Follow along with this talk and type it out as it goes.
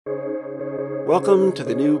Welcome to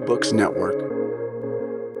the New Books Network.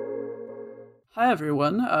 Hi,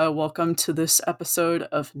 everyone. Welcome to this episode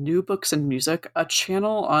of New Books and Music, a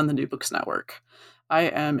channel on the New Books Network. I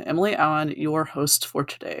am Emily Allen, your host for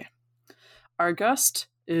today. Our guest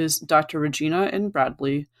is Dr. Regina N.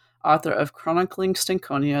 Bradley, author of Chronicling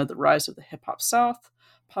Stankonia, The Rise of the Hip Hop South,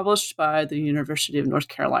 published by the University of North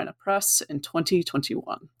Carolina Press in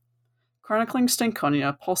 2021. Chronicling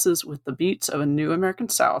Stankonia pulses with the beats of a new American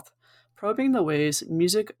South, probing the ways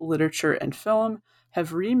music, literature, and film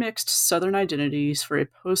have remixed Southern identities for a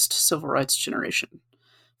post-civil rights generation.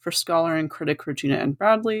 For scholar and critic Regina N.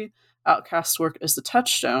 Bradley, Outkast's work is the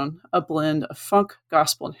touchstone, a blend of funk,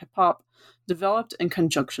 gospel, and hip-hop, developed in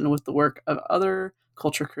conjunction with the work of other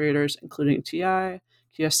culture creators including T.I.,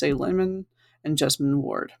 Kiese Lemon, and Jesmyn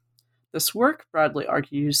Ward. This work, Bradley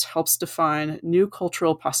argues, helps define new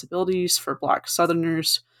cultural possibilities for Black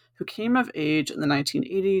Southerners who came of age in the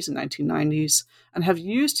 1980s and 1990s and have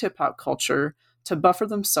used hip-hop culture to buffer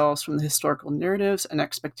themselves from the historical narratives and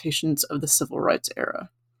expectations of the civil rights era.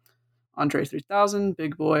 Andre 3000,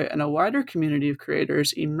 Big Boy, and a wider community of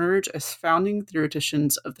creators emerge as founding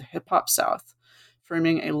theoreticians of the hip-hop South,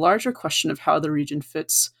 framing a larger question of how the region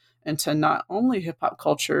fits into not only hip-hop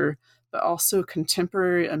culture, but also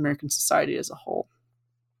contemporary American society as a whole.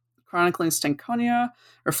 Chronicling Stankonia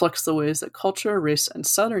reflects the ways that culture, race, and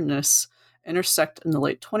Southernness intersect in the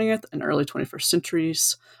late 20th and early 21st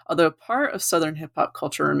centuries. Although part of Southern hip-hop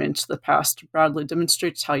culture remains to the past, Bradley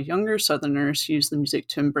demonstrates how younger Southerners use the music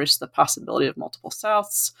to embrace the possibility of multiple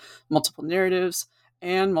Souths, multiple narratives,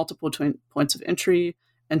 and multiple points of entry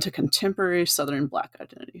into contemporary Southern Black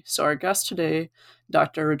identity. So our guest today,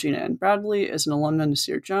 Dr. Regina N. Bradley, is an alumna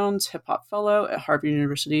Nasir Jones Hip-Hop Fellow at Harvard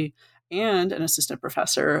University and an assistant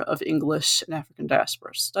professor of English and African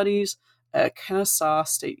Diaspora Studies at Kennesaw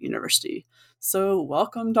State University. So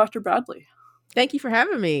welcome, Dr. Bradley. Thank you for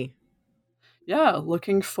having me. Yeah,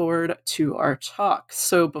 looking forward to our talk.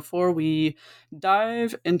 So before we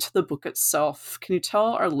dive into the book itself, can you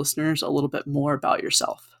tell our listeners a little bit more about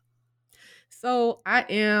yourself? So I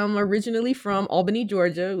am originally from Albany,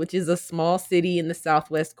 Georgia, which is a small city in the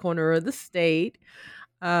southwest corner of the state.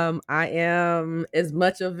 I am as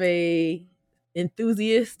much of a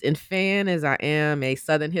enthusiast and fan as I am a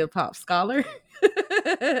Southern hip hop scholar.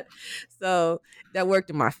 So that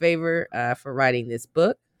worked in my favor for writing this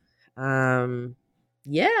book. I'm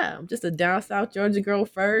just a down south Georgia girl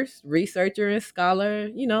first, researcher and scholar,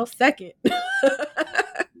 second.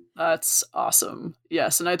 That's awesome.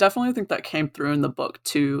 Yes, and I definitely think that came through in the book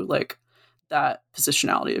too, like that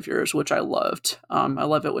positionality of yours, which I loved. I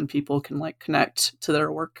love it when people can like connect to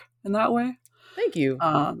their work in that way. Thank you.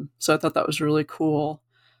 So I thought that was really cool.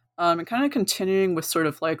 And kind of continuing with sort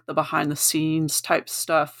of like the behind the scenes type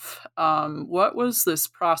stuff, what was this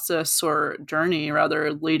process or journey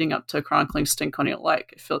rather leading up to Chronicling Stankonia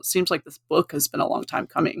like? It seems like this book has been a long time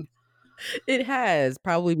coming. It has,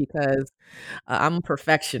 probably because I'm a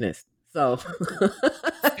perfectionist. So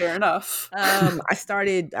fair enough. I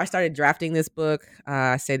started drafting this book.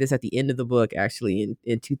 I say this at the end of the book, actually,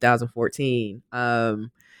 in 2014.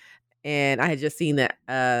 And I had just seen that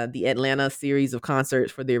the Atlanta series of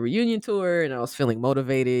concerts for their reunion tour, and I was feeling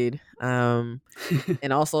motivated. And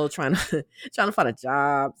also trying to find a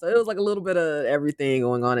job. So it was like a little bit of everything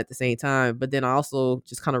going on at the same time. But then also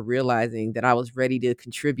just kind of realizing that I was ready to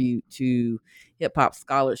contribute to hip hop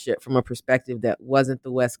scholarship from a perspective that wasn't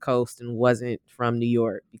the West Coast and wasn't from New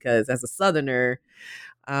York. Because as a Southerner,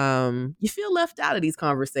 you feel left out of these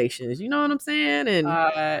conversations. You know what I'm saying? And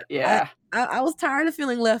yeah. I was tired of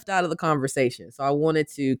feeling left out of the conversation. So I wanted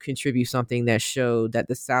to contribute something that showed that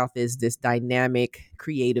the South is this dynamic,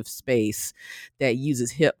 creative space that uses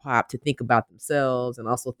hip hop to think about themselves and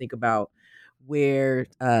also think about where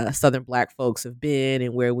Southern Black folks have been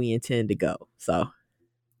and where we intend to go. So.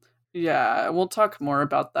 Yeah, we'll talk more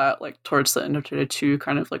about that like towards the end of today too,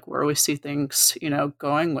 kind of like where we see things,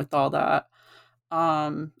 going with all that.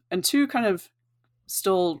 And two, kind of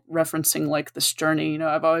still referencing like this journey,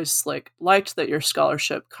 I've always like liked that your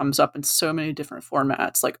scholarship comes up in so many different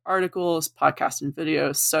formats, like articles, podcasts, and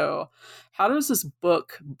videos. So how does this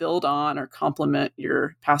book build on or complement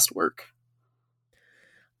your past work?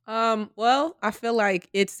 Well, I feel like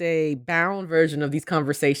it's a bound version of these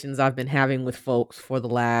conversations I've been having with folks for the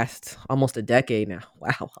last almost a decade now.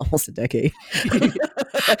 Wow, almost a decade. But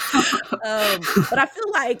I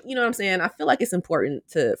feel like, you know what I'm saying? I feel like it's important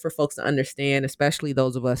for folks to understand, especially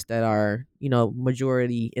those of us that are,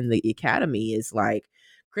 majority in the academy, is like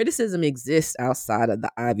criticism exists outside of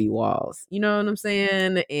the ivy walls. You know what I'm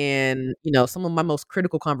saying? And, some of my most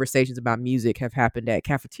critical conversations about music have happened at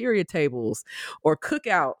cafeteria tables or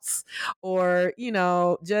cookouts or,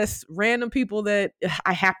 just random people that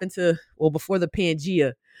I happen to, well, before the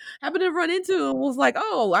Pangea, happened to run into and was like,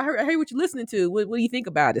 oh, I heard what you're listening to. What do you think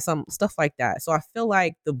about it? Some stuff like that. So I feel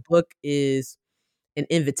like the book is an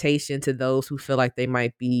invitation to those who feel like they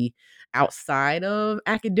might be outside of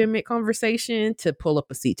academic conversation to pull up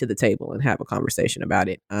a seat to the table and have a conversation about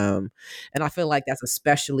it. And I feel like that's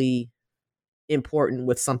especially important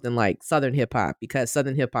with something like Southern hip hop because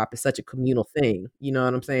Southern hip hop is such a communal thing. You know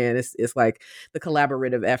what I'm saying? It's like the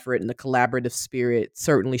collaborative effort and the collaborative spirit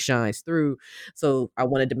certainly shines through. So I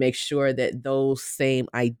wanted to make sure that those same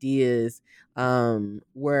ideas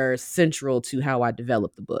were central to how I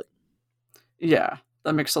developed the book. Yeah,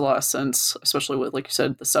 that makes a lot of sense, especially with, like you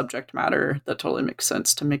said, the subject matter. That totally makes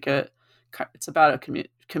sense to make it. It's about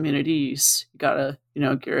communities. You gotta,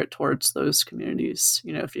 gear it towards those communities,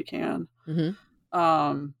 if you can.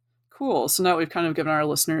 Cool. So now we've kind of given our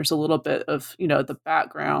listeners a little bit of, the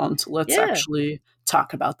background. Let's actually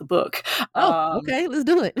talk about the book. Okay, let's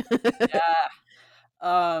do it. Yeah.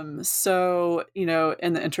 So, in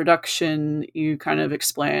the introduction, you kind of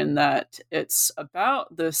explain that it's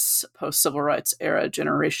about this post-civil rights era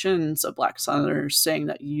generations of Black Southerners saying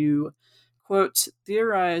that you, quote,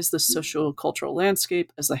 theorize the social cultural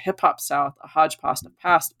landscape as the hip-hop South, a hodgepodge of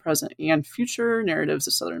past, present, and future narratives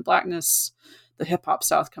of Southern Blackness. The hip-hop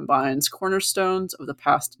South combines cornerstones of the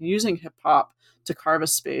past using hip-hop to carve a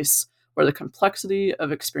space where the complexity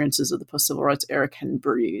of experiences of the post-civil rights era can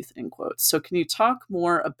breathe, end quote. So can you talk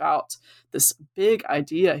more about this big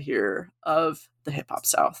idea here of the hip-hop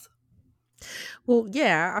South? Well,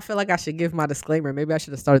 yeah, I feel like I should give my disclaimer. Maybe I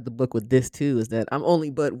should have started the book with this too, is that I'm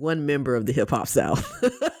only but one member of the hip hop South.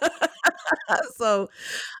 So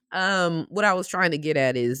what I was trying to get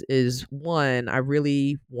at is one, I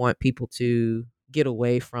really want people to get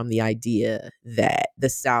away from the idea that the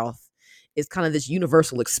South is kind of this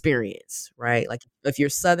universal experience, right? Like if you're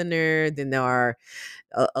Southerner, then there are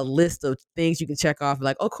a list of things you can check off.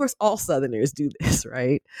 Like, oh, of course, all Southerners do this,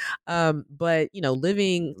 right? But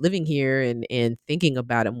living here and thinking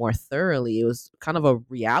about it more thoroughly, it was kind of a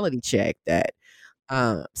reality check that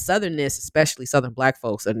Southernness, especially Southern Black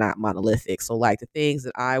folks, are not monolithic. So, like the things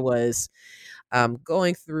that I was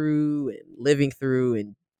going through and living through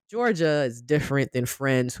in Georgia is different than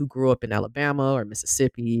friends who grew up in Alabama or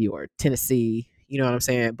Mississippi or Tennessee. You know what I'm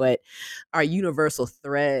saying? But our universal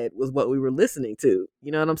thread was what we were listening to.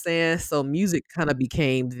 You know what I'm saying? So music kind of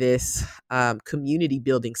became this community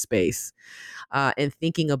building space. And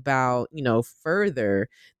thinking about, further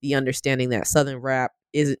the understanding that Southern rap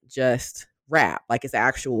isn't just rap, like it's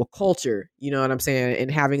actual culture, you know what I'm saying?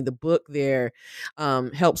 And having the book there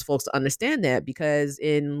helps folks to understand that because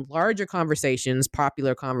in larger conversations,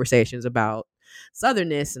 popular conversations about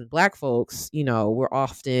Southernness and Black folks, we're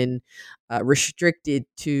often restricted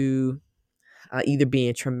to either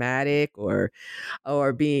being traumatic or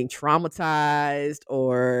being traumatized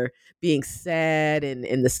or being sad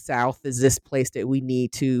and the South is this place that we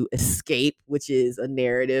need to escape, which is a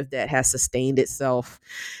narrative that has sustained itself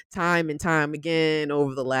time and time again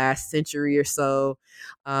over the last century or so.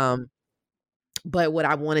 But what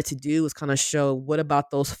I wanted to do was kind of show what about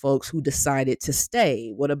those folks who decided to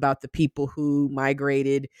stay? What about the people who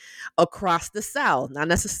migrated across the South? Not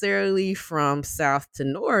necessarily from South to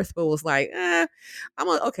North, but was like,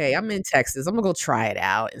 I'm in Texas. I'm gonna go try it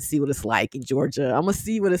out and see what it's like in Georgia. I'm gonna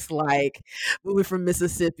see what it's like moving from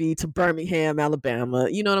Mississippi to Birmingham, Alabama.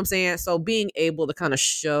 You know what I'm saying? So being able to kind of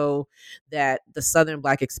show that the Southern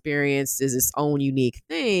Black experience is its own unique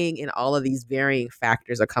thing and all of these varying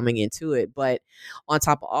factors are coming into it. But on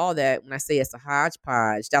top of all that, when I say it's a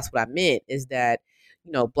hodgepodge, that's what I meant is that,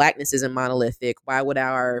 Blackness isn't monolithic. Why would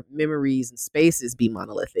our memories and spaces be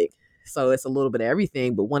monolithic? So it's a little bit of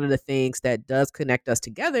everything. But one of the things that does connect us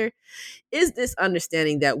together is this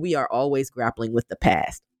understanding that we are always grappling with the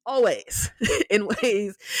past. Always in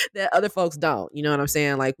ways that other folks don't. You know what I'm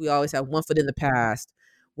saying? Like we always have one foot in the past,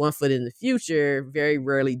 one foot in the future. Very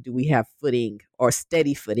rarely do we have footing or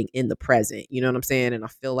steady footing in the present. You know what I'm saying? And I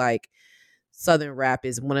feel like Southern rap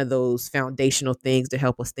is one of those foundational things to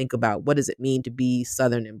help us think about what does it mean to be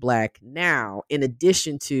Southern and Black now, in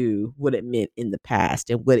addition to what it meant in the past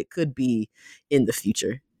and what it could be in the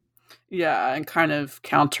future. Yeah, and kind of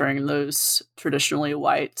countering those traditionally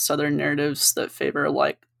white Southern narratives that favor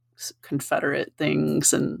like Confederate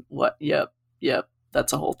things and what. Yep,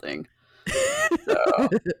 that's a whole thing. So,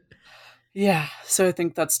 yeah, so I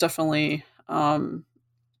think that's definitely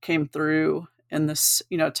came through in this,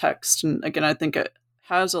 text. And again, I think it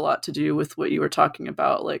has a lot to do with what you were talking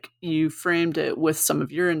about. Like, you framed it with some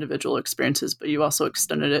of your individual experiences, but you also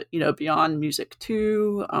extended it, beyond music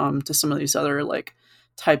too, to some of these other like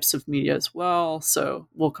types of media as well. So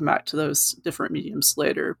we'll come back to those different mediums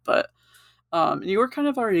later. But you were kind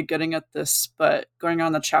of already getting at this, but going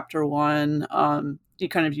on to chapter one, you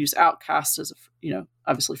kind of use Outcast as a,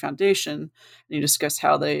 obviously foundation, and you discuss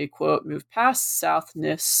how they, quote, move past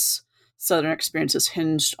Southness, Southern experiences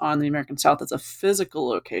hinged on the American South as a physical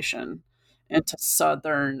location, into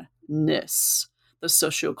Southernness, the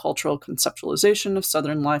sociocultural conceptualization of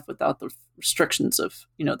Southern life without the restrictions of,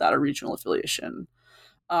 that regional affiliation.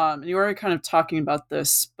 And you were kind of talking about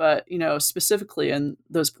this, but specifically in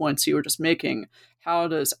those points you were just making, how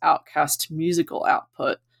does Outcast musical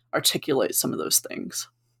output articulate some of those things?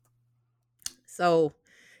 So,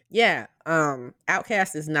 yeah,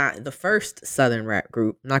 Outkast is not the first Southern rap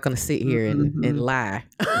group. I'm not going to sit here and lie.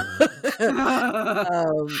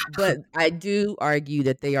 But I do argue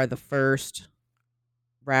that they are the first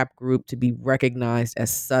rap group to be recognized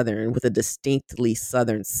as Southern with a distinctly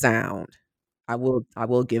Southern sound. I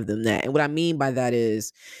will give them that. And what I mean by that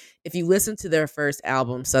is, if you listen to their first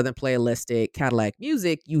album, Southern Playalistic, Cadillac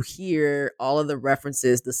Music, you hear all of the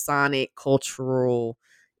references, the sonic, cultural,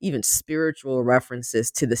 even spiritual references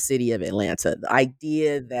to the city of Atlanta. The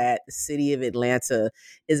idea that the city of Atlanta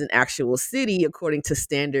is an actual city according to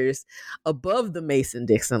standards above the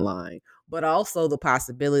Mason-Dixon line, but also the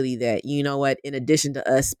possibility that, in addition to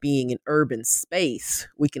us being an urban space,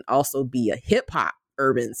 we can also be a hip hop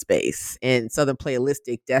urban space. And Southern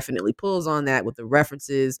Playalistic definitely pulls on that with the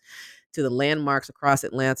references to the landmarks across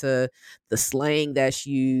Atlanta, the slang that's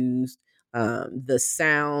used. The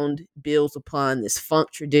sound builds upon this funk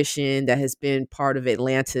tradition that has been part of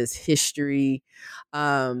Atlanta's history.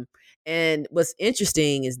 And what's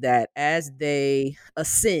interesting is that as they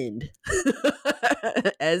ascend,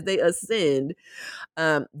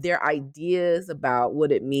 their ideas about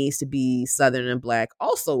what it means to be Southern and Black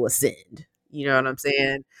also ascend. You know what I'm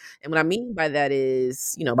saying? And what I mean by that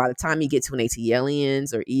is, by the time you get to an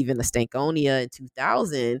ATLians or even a Stankonia in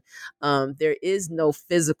 2000, there is no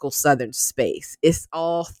physical Southern space. It's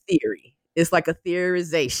all theory. It's like a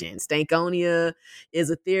theorization. Stankonia is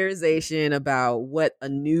a theorization about what a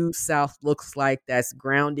new South looks like that's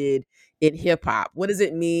grounded in hip hop. What does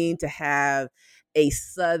it mean to have a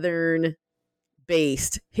Southern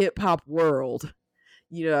based hip hop world?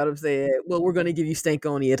 You know what I'm saying? Well, we're going to give you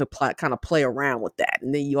Stankonia to kind of play around with that.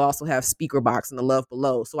 And then you also have Speaker Box and The Love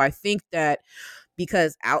Below. So I think that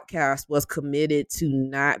because Outkast was committed to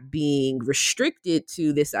not being restricted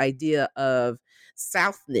to this idea of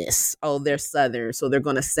Southness, oh, they're Southern, so they're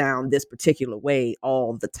going to sound this particular way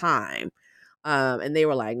all the time. And they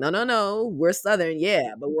were like, no, we're Southern,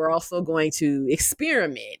 yeah, but we're also going to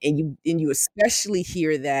experiment. And you especially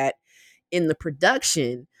hear that in the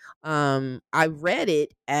production. I read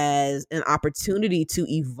it as an opportunity to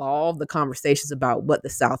evolve the conversations about what the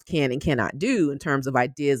South can and cannot do in terms of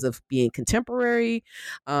ideas of being contemporary,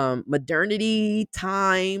 modernity,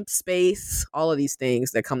 time, space, all of these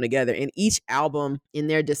things that come together. And each album in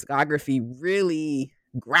their discography really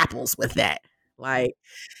grapples with that. Like,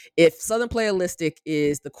 if Southern Playalistic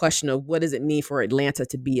is the question of what does it mean for Atlanta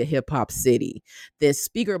to be a hip hop city, then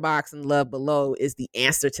Speaker Box and Love Below is the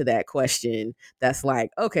answer to that question. That's like,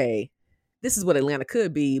 okay, this is what Atlanta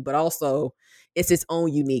could be, but also it's its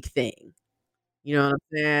own unique thing. You know what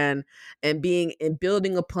I'm saying? And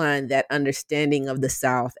building upon that understanding of the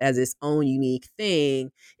South as its own unique thing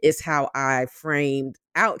is how I framed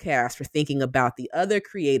Outkast for thinking about the other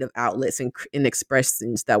creative outlets and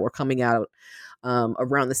expressions that were coming out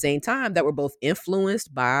around the same time that were both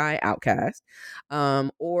influenced by Outkast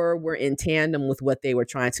or were in tandem with what they were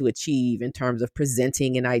trying to achieve in terms of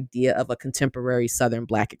presenting an idea of a contemporary Southern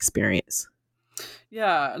Black experience.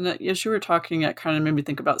 Yeah, and as you were talking, it kind of made me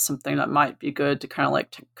think about something that might be good to kind of like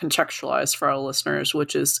to contextualize for our listeners,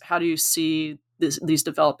 which is, how do you see these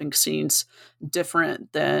developing scenes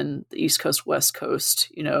different than the East Coast, West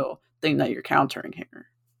Coast, thing that you're countering here?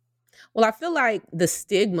 Well, I feel like the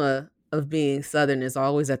stigma of being Southern is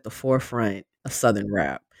always at the forefront of Southern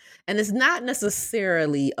rap. And it's not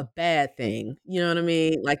necessarily a bad thing. You know what I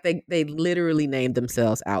mean? Like, they literally named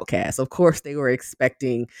themselves Outcasts. Of course, they were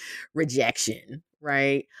expecting rejection,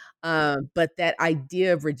 right? But that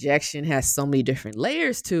idea of rejection has so many different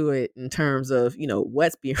layers to it in terms of,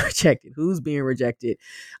 what's being rejected, who's being rejected.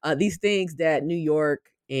 These things that New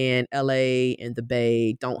York and LA and the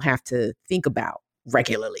Bay don't have to think about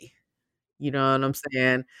regularly. You know what I'm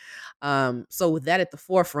saying? So with that at the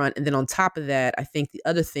forefront, and then on top of that, I think the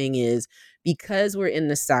other thing is because we're in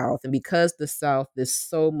the South and because the South is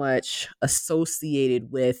so much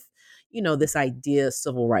associated with, this idea of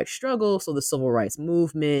civil rights struggle, so the civil rights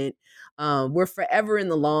movement, we're forever in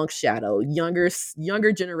the long shadow.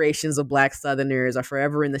 Younger generations of Black Southerners are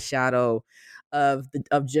forever in the shadow of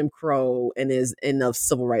Jim Crow and of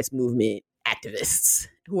civil rights movement activists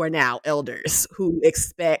who are now elders who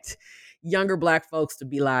expect younger Black folks to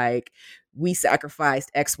be like, we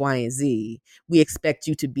sacrificed X, Y, and Z. We expect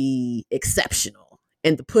you to be exceptional.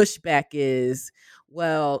 And the pushback is,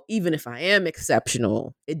 well, even if I am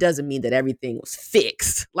exceptional, it doesn't mean that everything was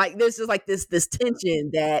fixed. Like there's just like this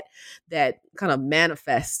tension that kind of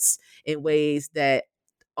manifests in ways that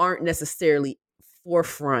aren't necessarily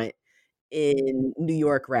forefront in New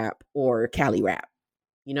York rap or Cali rap.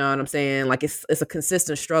 You know what I'm saying? Like it's a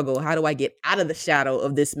consistent struggle. How do I get out of the shadow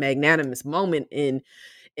of this magnanimous moment in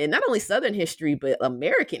not only Southern history but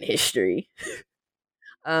American history,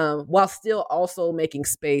 while still also making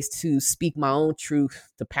space to speak my own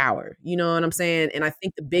truth to power. You know what I'm saying? And I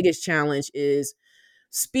think the biggest challenge is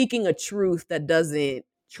speaking a truth that doesn't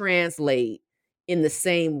translate in the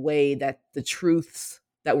same way that the truths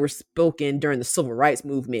that were spoken during the civil rights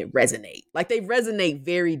movement resonate. Like they resonate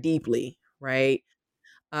very deeply, right?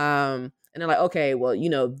 And they're like, okay, well,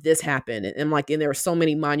 this happened. And like, and there are so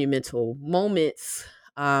many monumental moments.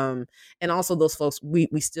 And also those folks, we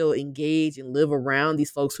still engage and live around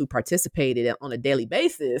these folks who participated on a daily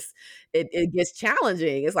basis. It gets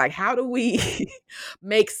challenging. It's like, how do we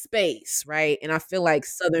make space, right? And I feel like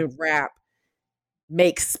Southern rap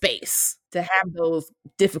makes space to have those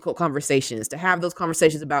difficult conversations, to have those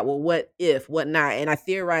conversations about, well, what if, what not? And I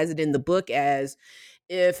theorize it in the book as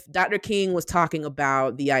if Dr. King was talking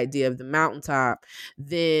about the idea of the mountaintop,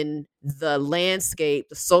 then the landscape,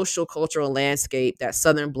 the social cultural landscape that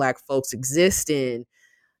Southern Black folks exist in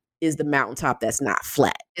is the mountaintop that's not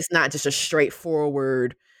flat. It's not just a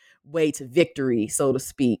straightforward way to victory, so to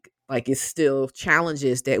speak. Like it's still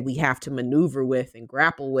challenges that we have to maneuver with and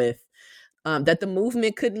grapple with, that the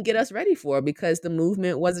movement couldn't get us ready for because the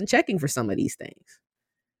movement wasn't checking for some of these things,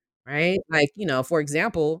 right? Like, for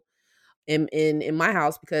example, in my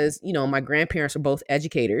house, because my grandparents are both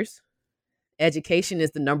educators. Education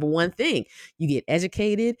is the number one thing. You get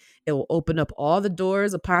educated, it will open up all the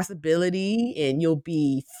doors of possibility and you'll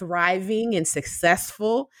be thriving and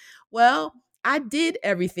successful. Well, I did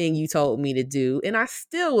everything you told me to do and I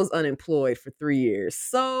still was unemployed for 3 years.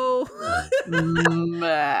 So how do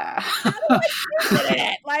I speak to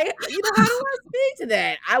that? Like, how do I speak to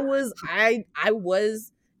that? I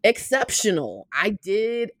was exceptional. I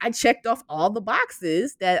checked off all the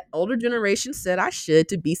boxes that older generations said I should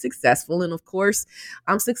to be successful. And of course,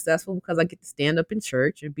 I'm successful because I get to stand up in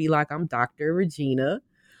church and be like, I'm Dr. Regina,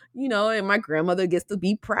 and my grandmother gets to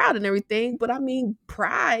be proud and everything. But I mean,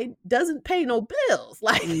 pride doesn't pay no bills.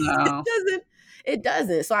 Like No. it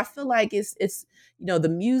doesn't. So I feel like it's the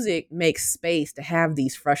music makes space to have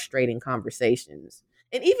these frustrating conversations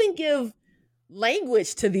and even give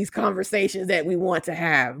language to these conversations that we want to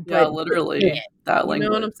have, Yeah, but literally can't. that You know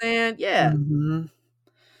what language. I'm saying? Yeah. Mhm.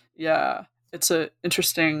 Yeah, it's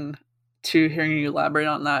interesting to hearing you elaborate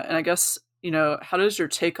on that. And I guess, how does your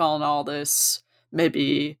take on all this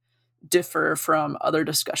maybe differ from other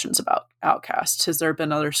discussions about Outcast? Has there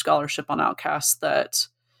been other scholarship on Outcast that,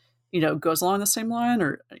 goes along the same line?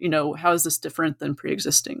 Or, how is this different than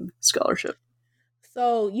pre-existing scholarship?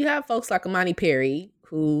 So you have folks like Amani Perry,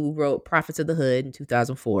 who wrote Prophets of the Hood in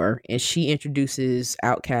 2004, and she introduces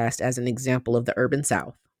Outkast as an example of the urban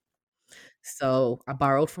South. So I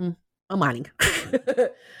borrowed from Amani.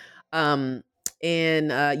 um,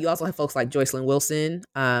 and you also have folks like Joycelyn Wilson,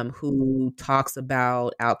 who talks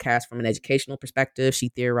about outcast from an educational perspective. She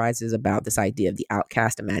theorizes about this idea of the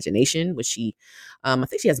outcast imagination, which I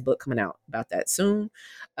think she has a book coming out about that soon.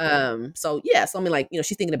 So yeah, so I mean, like,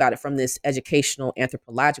 she's thinking about it from this educational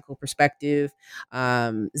anthropological perspective.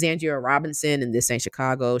 Zandria Robinson in This Ain't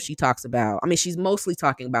Chicago, she talks about, I mean, she's mostly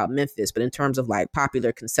talking about Memphis, but in terms of like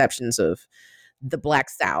popular conceptions of the Black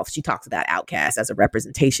South, she talks about Outkast as a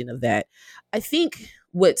representation of that. I think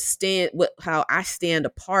how I stand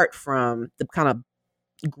apart from the kind of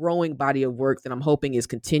growing body of work that I'm hoping is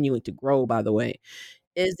continuing to grow, by the way,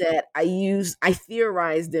 is that I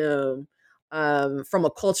theorize them from a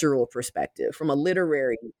cultural perspective, from a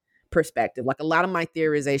literary perspective. Like a lot of my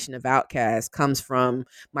theorization of Outkast comes from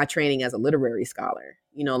my training as a literary scholar.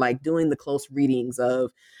 Like doing the close readings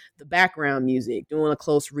of the background music, doing a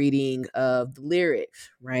close reading of the lyrics,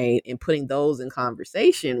 right, and putting those in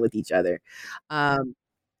conversation with each other. Um,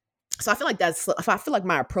 So I feel like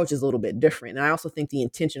my approach is a little bit different. And I also think the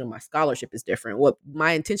intention of my scholarship is different. What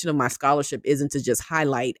my intention of my scholarship isn't to just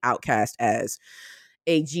highlight Outkast as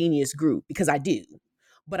a genius group, because I do.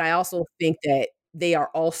 But I also think that they are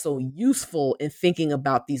also useful in thinking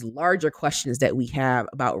about these larger questions that we have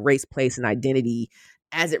about race, place, and identity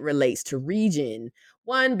as it relates to region.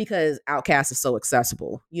 One, because Outkast is so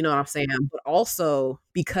accessible, you know what I'm saying? But also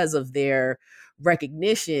because of their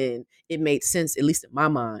recognition, it made sense, at least in my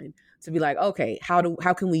mind, to be like, okay, how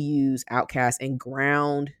can we use Outkast and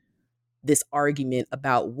ground this argument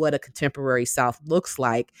about what a contemporary South looks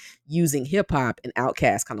like using hip hop, and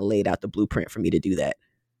Outkast kind of laid out the blueprint for me to do that.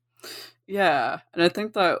 Yeah, and I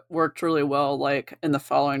think that worked really well, like, in the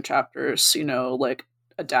following chapters, like,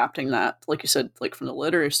 adapting that, like you said, like, from the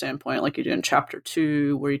literary standpoint, like you do in chapter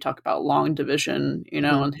 2, where you talk about long division,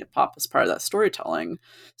 Mhm. and hip-hop as part of that storytelling.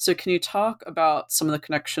 So can you talk about some of the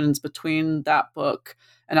connections between that book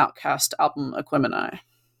and Outkast album Aquemini?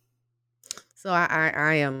 So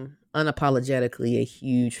I am unapologetically a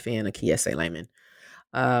huge fan of Kiese Layman.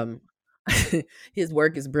 Um, his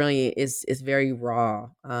work is brilliant. It's very raw,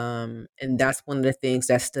 and that's one of the things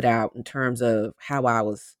that stood out in terms of how I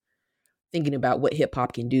was thinking about what hip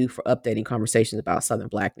hop can do for updating conversations about Southern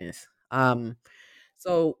Blackness.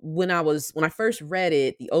 So when I first read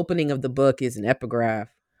it, the opening of the book is an epigraph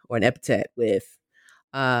or an epithet with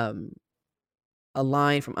um, a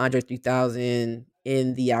line from Andre 3000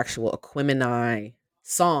 in the actual Aquemini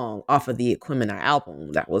song off of the Aquemini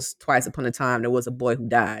album. That was Twice Upon a Time There Was a Boy Who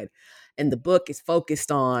Died. And the book is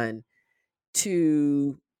focused on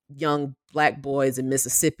two young Black boys in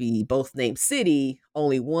Mississippi, both named City.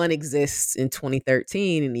 Only one exists in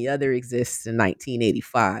 2013 and the other exists in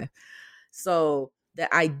 1985. So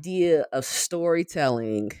the idea of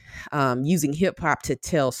storytelling, using hip hop to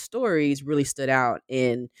tell stories, really stood out.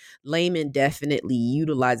 And Layman definitely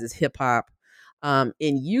utilizes hip hop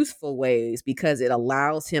in useful ways because it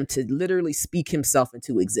allows him to literally speak himself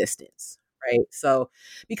into existence. Right. So,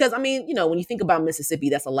 because I mean, when you think about Mississippi,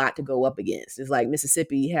 that's a lot to go up against. It's like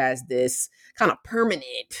Mississippi has this kind of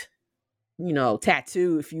permanent,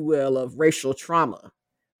 tattoo, if you will, of racial trauma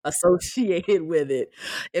associated with it.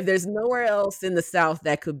 If there's nowhere else in the South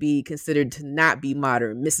that could be considered to not be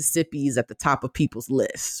modern, Mississippi is at the top of people's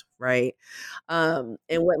lists, right? And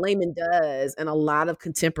what Layman does, and a lot of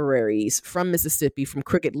contemporaries from Mississippi, from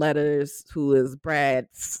Crooked Letters, who is Brad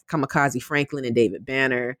Kamikaze Franklin and David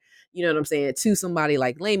Banner, you know what I'm saying, to somebody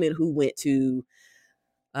like Layman who went to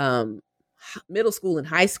um, middle school and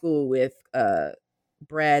high school with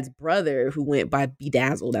Brad's brother who went by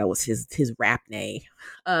Bedazzle. That was his rap name.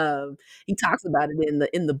 He talks about it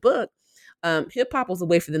in the book. Hip hop was a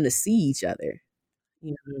way for them to see each other.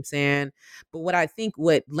 You know what I'm saying? But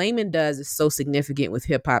what Layman does is so significant with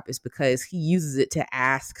hip hop is because he uses it to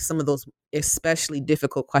ask some of those especially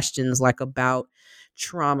difficult questions, like about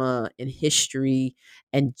trauma and history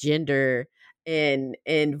and gender and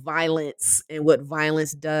violence, and what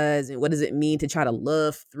violence does, and what does it mean to try to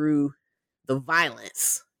love through the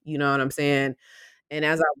violence. You know what I'm saying? And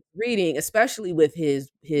as I was reading, especially with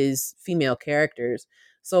his female characters,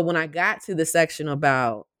 so when I got to the section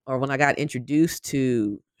about, or when I got introduced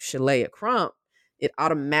to Shalea Crump, it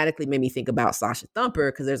automatically made me think about Sasha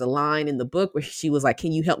Thumper, because there's a line in the book where she was like,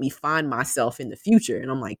 "Can you help me find myself in the future?" And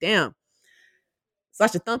I'm like, damn.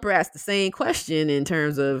 Sasha Thumper asked the same question in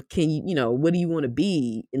terms of, can what do you want to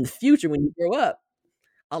be in the future when you grow up?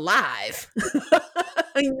 Alive.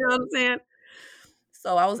 You know what I'm saying?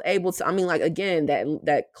 So I was able to, I mean, like, again,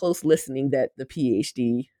 that close listening that the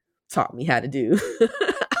PhD taught me how to do.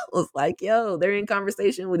 I was like, yo, they're in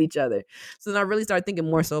conversation with each other. So then I really started thinking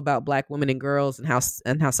more so about Black women and girls, and how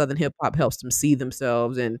Southern hip hop helps them see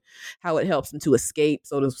themselves, and how it helps them to escape,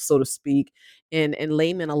 so to speak. And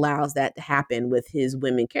Layman allows that to happen with his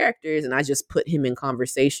women characters, and I just put him in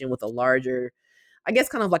conversation with a larger, I guess,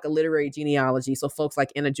 kind of like a literary genealogy. So folks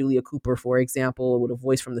like Anna Julia Cooper, for example, with a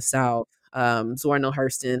voice from the South, Zora Neale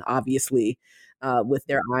Hurston, obviously, with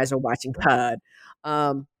Their Eyes Are Watching God,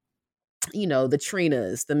 the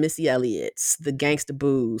Trinas, the Missy Elliott's, the Gangsta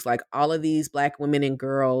Boos, like all of these Black women and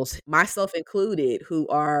girls, myself included, who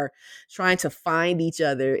are trying to find each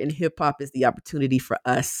other, and hip hop is the opportunity for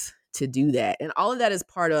us to do that. And all of that is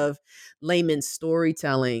part of Layman's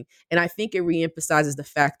storytelling. And I think it reemphasizes the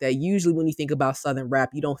fact that usually when you think about Southern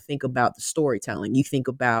rap, you don't think about the storytelling, you think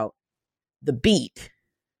about the beat.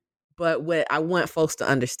 But what I want folks to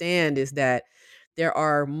understand is that there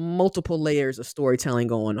are multiple layers of storytelling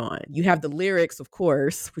going on. You have the lyrics, of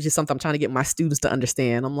course, which is something I'm trying to get my students to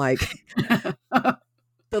understand. I'm like,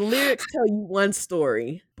 the lyrics tell you one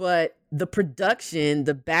story, but the production,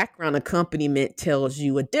 the background accompaniment tells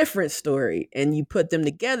you a different story, and you put them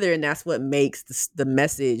together, and that's what makes the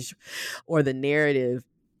message or the narrative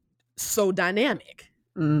so dynamic.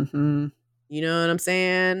 Mm-hmm. You know what I'm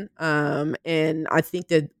saying? And I think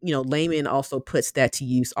that, Layman also puts that to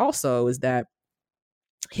use also, is that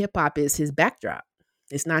hip hop is his backdrop.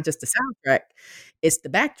 It's not just the soundtrack, it's the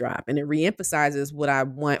backdrop. And it reemphasizes what I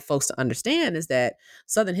want folks to understand, is that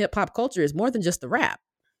Southern hip hop culture is more than just the rap.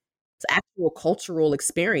 It's actual cultural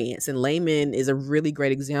experience. And Layman is a really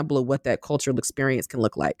great example of what that cultural experience can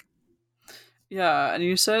look like. Yeah, and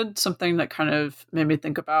you said something that kind of made me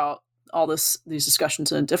think about all these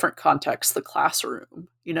discussions in a different context, the classroom.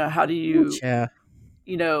 How do you Yeah.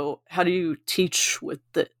 How do you teach with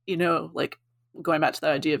the, like going back to the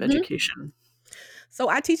idea of Mhm. education? So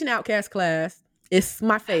I teach an Outcast class. It's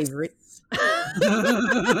my favorite.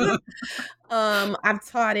 I've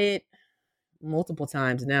taught it multiple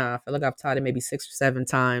times now. I feel like I've taught it maybe 6 or 7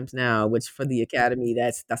 times now, which for the academy,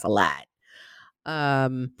 that's a lot.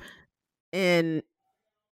 And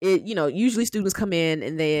it, usually students come in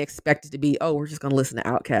and they expect it to be, oh, we're just going to listen to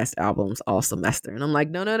Outkast albums all semester. And I'm like,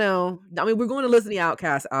 no, no, no. I mean, we're going to listen to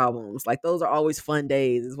Outkast albums. Like, those are always fun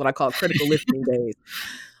days. It's what I call critical listening days.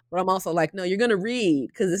 But I'm also like, no, you're going to read,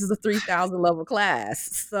 because this is a 3,000 level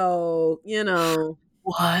class. So,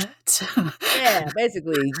 What? yeah,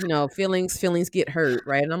 basically, feelings get hurt,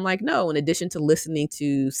 right? And I'm like, no, in addition to listening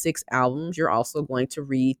to 6 albums, you're also going to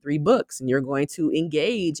read 3 books, and you're going to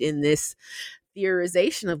engage in this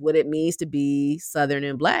theorization of what it means to be Southern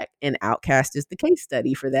and Black. And Outkast is the case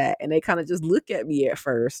study for that. And they kind of just look at me at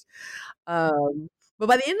first. But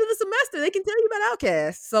by the end of the semester, they can tell you about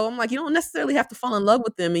Outkast. So I'm like, you don't necessarily have to fall in love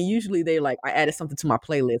with them. And usually they like, I added something to my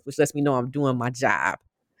playlist, which lets me know I'm doing my job.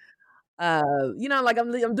 Like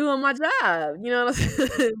I'm doing my job, you know what I'm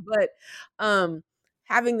saying? But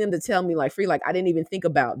having them to tell me like, free, like, I didn't even think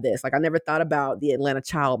about this. Like, I never thought about the Atlanta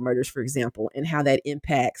child murders, for example, and how that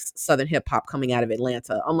impacts Southern hip hop coming out of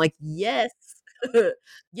Atlanta. I'm like, yes.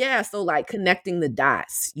 Yeah. So like connecting the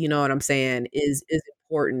dots, you know what I'm saying, is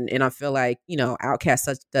important. And I feel like,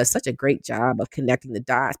 Outkast does such a great job of connecting the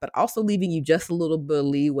dots, but also leaving you just a little bit of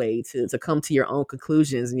leeway to come to your own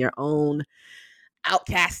conclusions and your own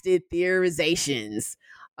outcasted theorizations.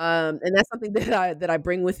 And that's something that I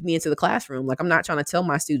bring with me into the classroom. Like, I'm not trying to tell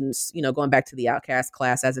my students, going back to the Outcast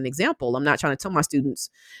class as an example, I'm not trying to tell my students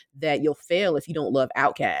that you'll fail if you don't love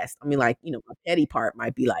Outcast. I mean, like, my petty part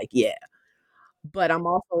might be like, yeah. But I'm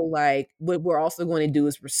also like, what we're also going to do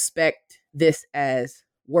is respect this as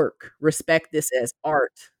work, respect this as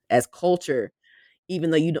art, as culture, even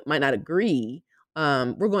though you might not agree.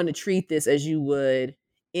 We're going to treat this as you would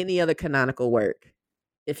any other canonical work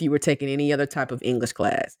if you were taking any other type of English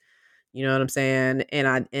class. You know what I'm saying?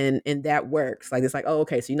 And that works. Like, it's like, oh,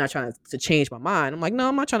 okay, so you're not trying to change my mind. I'm like, no,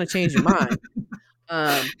 I'm not trying to change your mind.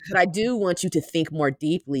 But I do want you to think more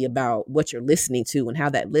deeply about what you're listening to and how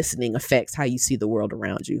that listening affects how you see the world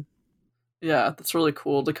around you. Yeah, that's really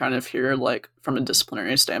cool to kind of hear, like, from a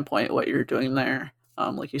disciplinary standpoint, what you're doing there.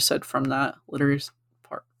 Like you said, from that literary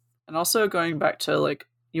part. And also going back to, like,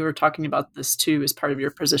 you were talking about this too as part of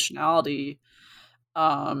your positionality.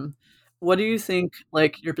 Um, what do you think,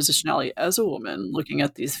 like, your positionality as a woman, looking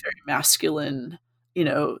at these very masculine,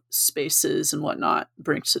 spaces and whatnot,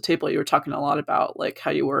 brings to the table? You were talking a lot about, like,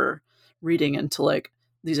 how you were reading into, like,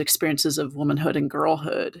 these experiences of womanhood and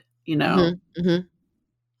girlhood, Mm-hmm, mm-hmm.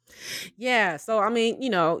 Yeah, so I mean,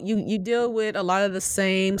 you deal with a lot of the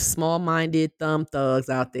same small-minded thumb thugs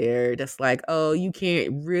out there that's like, oh, you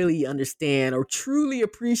can't really understand or truly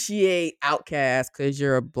appreciate Outcast because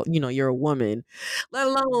you're a woman, let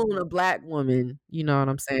alone a Black woman. You know what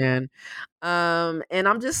I'm saying? And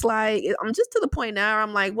I'm just like, I'm just to the point now where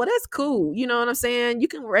I'm like, well, that's cool. You know what I'm saying? You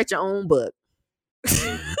can write your own book.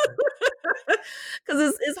 Because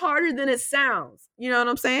it's harder than it sounds. You know what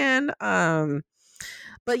I'm saying?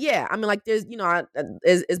 But yeah, I mean, like, there's,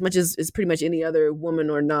 as much as pretty much any other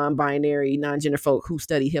woman or non-binary, non-gender folk who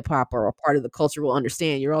study hip hop or are part of the culture will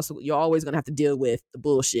understand, you're always going to have to deal with the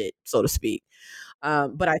bullshit, so to speak.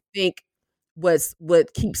 But I think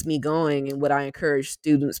what keeps me going and what I encourage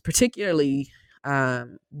students, particularly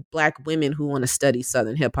Black women who want to study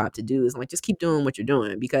Southern hip hop, to do is like, just keep doing what you're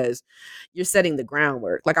doing, because you're setting the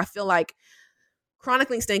groundwork. Like, I feel like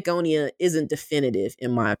Chronicling Stankonia isn't definitive,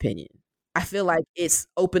 in my opinion. I feel like it's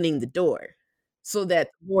opening the door so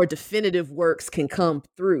that more definitive works can come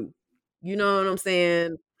through. You know what I'm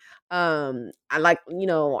saying? I like,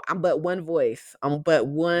 I'm but one voice. I'm but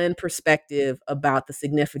one perspective about the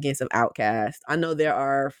significance of Outkast. I know there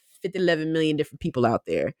are 11 million different people out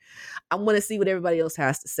there. I want to see what everybody else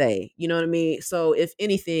has to say. You know what I mean? So if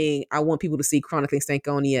anything, I want people to see Chronicling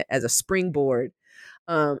Stankonia as a springboard,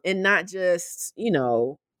 and not just,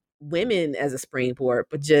 women as a springboard,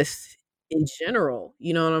 but just in general,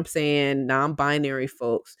 you know what I'm saying? Non-binary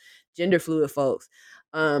folks, gender fluid folks.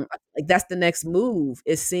 Like that's the next move,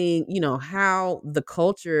 is seeing, how the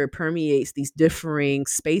culture permeates these differing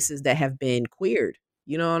spaces that have been queered.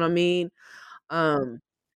 You know what I mean? Um,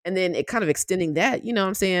 and then it kind of extending that, you know what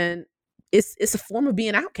I'm saying? It's a form of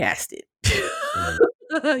being outcasted.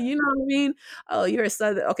 You know what I mean? Oh, you're a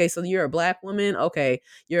Southern. Okay, so you're a Black woman. Okay,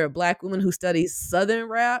 you're a Black woman who studies Southern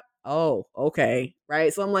rap. Oh, okay,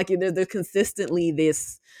 right. So I'm like, there's consistently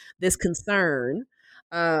this concern,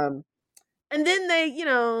 um, and then they,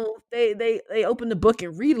 they open the book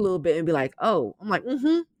and read a little bit and be like, oh, I'm like,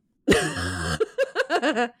 Yeah.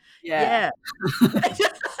 yeah,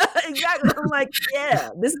 exactly. I'm like, yeah,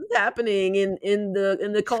 this is happening in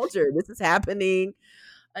the culture. This is happening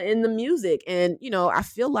in the music, and I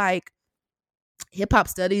feel like hip hop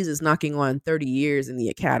studies is knocking on 30 years in the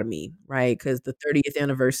academy, right? Because the 30th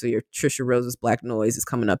anniversary of Trisha Rose's Black Noise is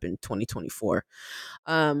coming up in 2024.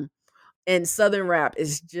 And Southern rap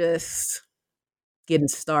is just getting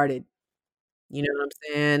started. You know what I'm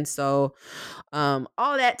saying? So,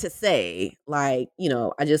 all that to say, like,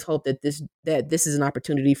 I just hope that this is an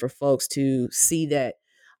opportunity for folks to see that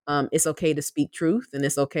it's okay to speak truth, and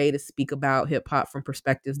it's okay to speak about hip hop from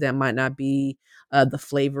perspectives that might not be the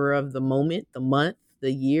flavor of the moment, the month,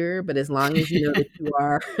 the year, but as long as you know that you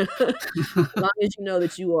are, as long as you know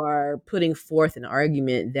that you are putting forth an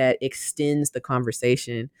argument that extends the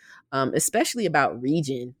conversation, especially about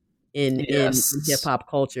region in hip Yes. hop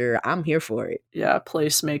culture, I'm here for it. Yeah,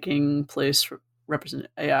 placemaking, represent.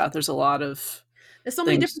 Yeah, there's a lot of There's so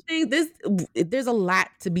many things. different things. There's a lot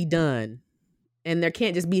to be done. And there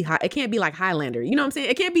can't just be it can't be like Highlander. You know what I'm saying?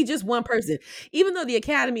 It can't be just one person. Even though the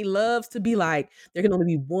Academy loves to be like, there can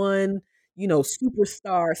only be one,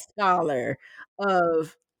 superstar scholar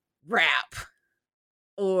of rap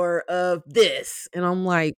or of this. And I'm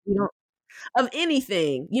like, of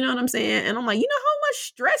anything. You know what I'm saying? And I'm like, you know how much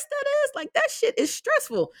stress that is? Like that shit is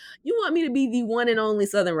stressful. You want me to be the one and only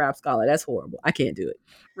Southern rap scholar? That's horrible. I can't do it.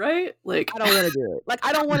 Right? Like I don't want to do it. Like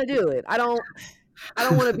I don't want to do it. I don't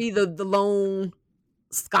want to be the lone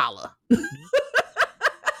scholar.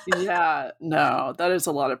 yeah, no, that is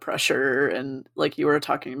a lot of pressure. And like you were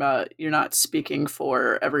talking about, you're not speaking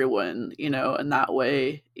for everyone, in that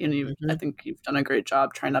way. And I think you've done a great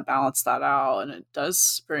job trying to balance that out. And it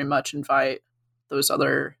does very much invite those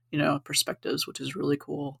other, perspectives, which is really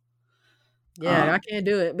cool. Yeah, I can't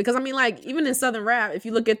do it because I mean, like, even in Southern rap, if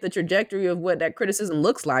you look at the trajectory of what that criticism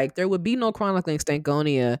looks like, there would be no Chronicling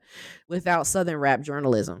Stankonia without Southern rap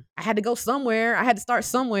journalism. I had to go somewhere. I had to start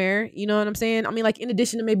somewhere. You know what I'm saying? I mean, like, in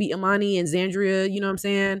addition to maybe Imani and Zandria, you know what I'm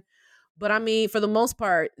saying? But I mean, for the most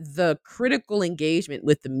part, the critical engagement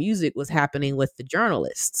with the music was happening with the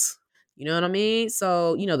journalists. You know what I mean?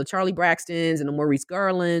 So, the Charlie Braxtons and the Maurice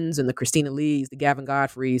Garlands and the Christina Lees, the Gavin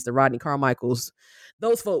Godfreys, the Rodney Carmichaels,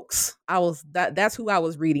 those folks, that's who I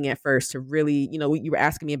was reading at first to really, you were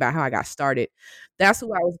asking me about how I got started. That's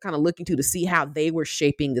who I was kind of looking to see how they were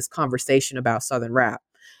shaping this conversation about Southern rap.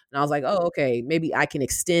 And I was like, oh, okay, maybe I can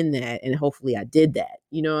extend that. And hopefully I did that.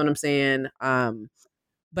 You know what I'm saying?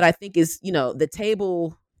 But I think the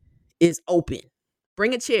table is open.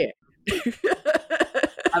 Bring a chair.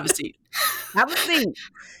 Have a seat. Have a seat.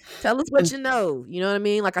 Tell us what you know. You know what I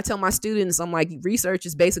mean? Like I tell my students, I'm like, research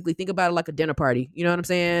is basically, think about it like a dinner party. You know what I'm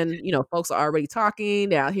saying? Folks are already talking.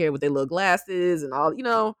 They're out here with their little glasses and all,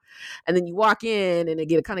 and then you walk in and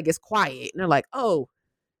it kind of gets quiet. And they're like, oh,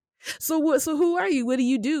 so what? So who are you? What do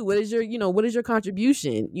you do? What is your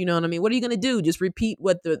contribution? You know what I mean? What are you gonna do? Just repeat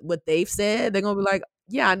what they've said? They're gonna be like,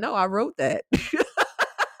 yeah, I know, I wrote that.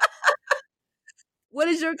 What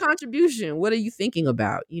is your contribution? What are you thinking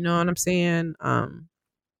about? You know what I'm saying? And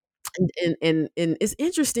it's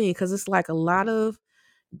interesting because it's like a lot of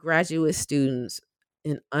graduate students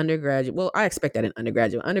and undergraduate. Well, I expect that in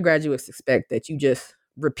undergraduate. Undergraduates expect that you just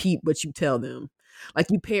repeat what you tell them, like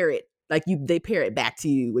you parrot, they parrot back to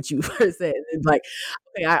you what you first said. It's like,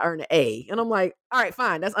 okay, I earned an A, and I'm like, all right,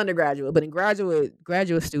 fine, that's undergraduate. But in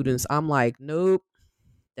graduate students, I'm like, nope.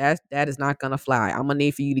 That is not gonna fly. I'm gonna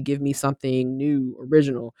need for you to give me something new,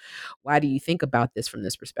 original. Why do you think about this from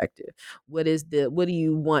this perspective? What do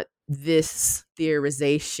you want this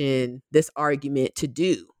theorization, this argument to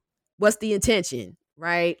do? What's the intention?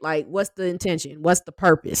 Right? Like, what's the intention? What's the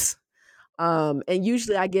purpose? And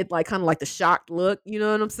usually I get like kind of like the shocked look, you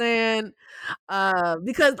know what I'm saying?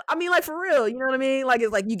 Because I mean, like for real, you know what I mean? Like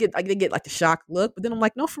it's like they get like the shocked look, but then I'm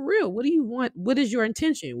like, no, for real, what do you want? What is your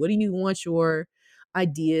intention? What do you want your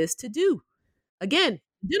ideas to do? Again,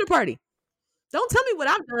 dinner party. Don't tell me what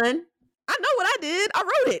I've done. I know what I did. I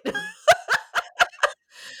wrote it.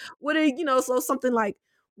 What are so something like,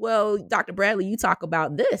 well, Dr. Bradley, you talk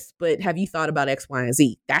about this, but have you thought about X, Y, and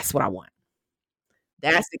Z? That's what I want.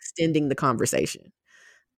 That's extending the conversation,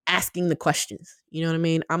 asking the questions. You know what I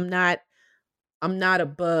mean? I'm not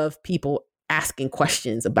above people asking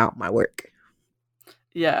questions about my work.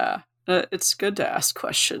 Yeah. It's good to ask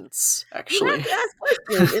questions, You actually. have to ask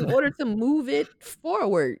questions in order to move it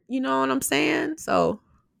forward. You know what I'm saying? So,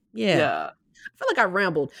 yeah. I feel like I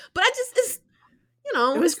rambled, but it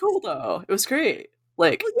was cool though. It was great.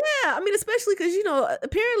 Like, well, yeah, I mean, especially because,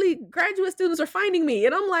 apparently graduate students are finding me.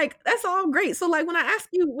 And I'm like, that's all great. So, like, when I ask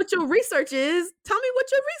you what your research is, tell me what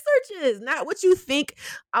your research is, not what you think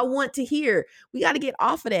I want to hear. We got to get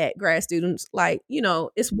off of that, grad students. Like,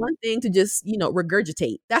 it's one thing to just,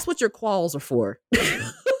 regurgitate. That's what your quals are for.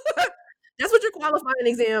 That's what your qualifying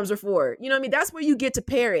exams are for. You know what I mean? That's where you get to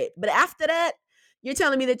pair it. But after that, you're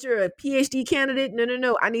telling me that you're a PhD candidate?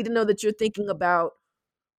 No. I need to know that you're thinking about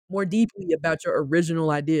more deeply about your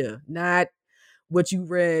original idea, not what you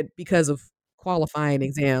read because of qualifying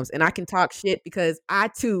exams. And I can talk shit because I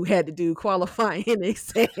too had to do qualifying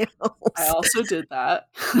exams. I also did that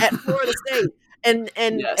at Florida State. And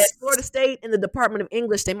yes. At Florida State in the Department of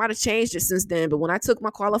English, they might have changed it since then. But when I took my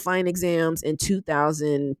qualifying exams in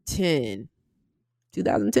 2010,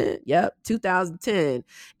 yep, 2010,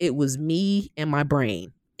 it was me and my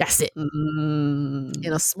brain. That's it.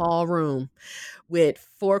 In a small room with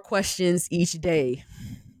 4 questions each day.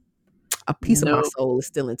 A piece of my soul is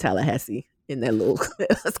still in Tallahassee in that little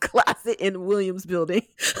closet in the Williams building.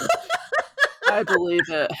 I believe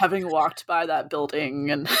it. Having walked by that building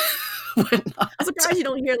and whatnot. I'm surprised you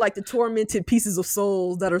don't hear like the tormented pieces of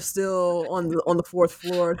souls that are still on the 4th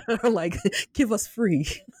floor that are like, give us free.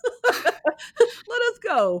 Let us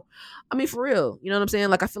go. I mean, for real. You know what I'm saying?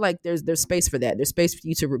 Like, I feel like there's space for that. There's space for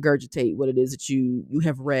you to regurgitate what it is that you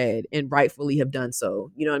have read and rightfully have done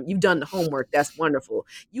so. You've done the homework. That's wonderful.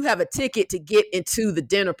 You have a ticket to get into the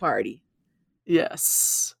dinner party.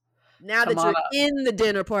 Yes. Now that you're in the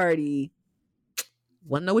dinner party,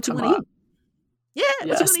 want to know what you want to eat? Yeah,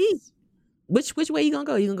 what you gonna eat? Which way you gonna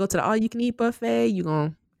go? You gonna go to the all-you-can-eat buffet? You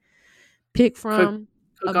gonna pick from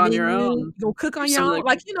cook on your own? You gonna cook on your own?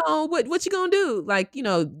 Like, what you gonna do? Like,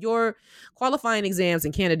 your qualifying exams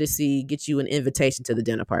and candidacy get you an invitation to the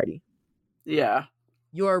dinner party. Yeah.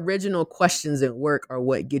 Your original questions at work are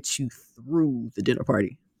what gets you through the dinner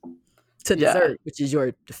party to dessert, which is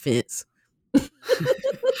your defense.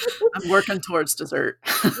 I'm working towards dessert.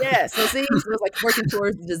 Yeah, so see, it's like working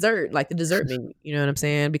towards the dessert, like the dessert menu. You know what I'm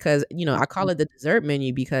saying? Because, I call it the dessert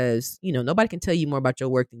menu because, nobody can tell you more about your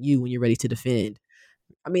work than you when you're ready to defend.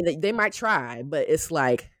 I mean, they might try, but it's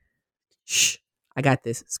like, shh, I got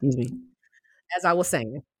this. Excuse me. As I was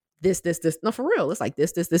saying, this. No, for real. It's like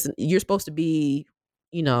this. And you're supposed to be,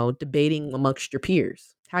 debating amongst your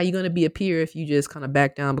peers. How are you going to be a peer if you just kind of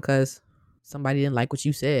back down because somebody didn't like what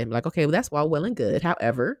you said? Like, okay, well, that's all well and good.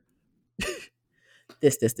 However,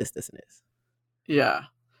 this, and this. Yeah,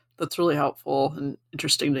 that's really helpful and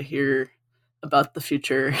interesting to hear about the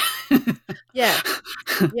future. Yeah.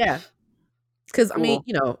 Because, cool. I mean,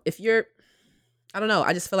 if you're, I don't know,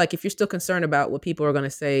 I just feel like if you're still concerned about what people are going to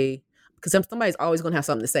say, because somebody's always going to have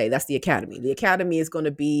something to say. That's the academy. The academy is going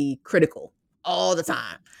to be critical all the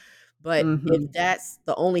time. But if that's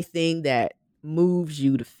the only thing that moves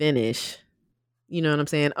you to finish, you know what I'm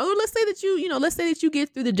saying? Oh, let's say that you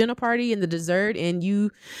get through the dinner party and the dessert and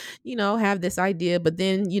you have this idea, but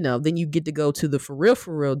then you get to go to the for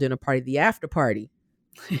real dinner party, the after party,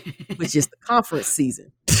 which is the conference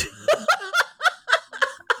season.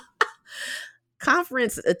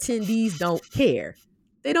 Conference attendees don't care.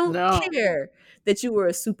 They don't care that you were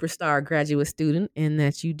a superstar graduate student and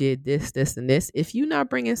that you did this, and this. If you're not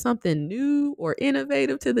bringing something new or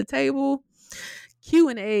innovative to the table,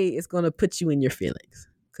 Q&A is going to put you in your feelings.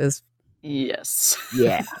 Because yes.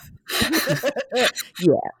 Yeah.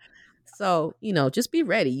 Yeah. So, just be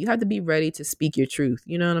ready. You have to be ready to speak your truth.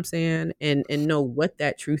 You know what I'm saying? And know what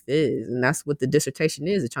that truth is. And that's what the dissertation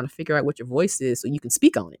is. It's trying to figure out what your voice is so you can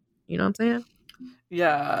speak on it. You know what I'm saying?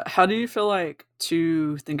 Yeah. How do you feel like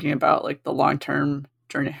thinking about like the long-term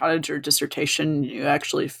journey? How did your dissertation you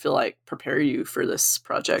actually feel like prepare you for this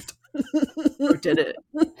project? Or did it?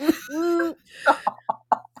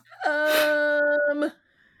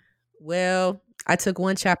 Well, I took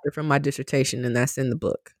one chapter from my dissertation and that's in the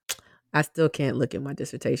book. I still can't look at my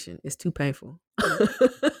dissertation. It's too painful.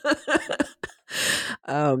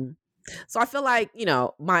 um, so I feel like,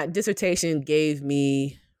 my dissertation gave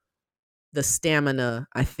me the stamina,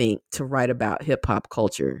 I think, to write about hip hop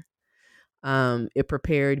culture. It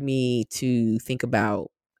prepared me to think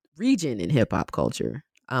about region in hip hop culture.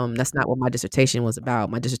 That's not what my dissertation was about.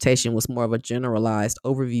 My dissertation was more of a generalized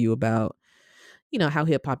overview about, how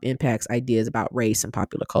hip hop impacts ideas about race and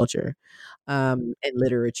popular culture, and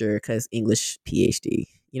literature, because English PhD,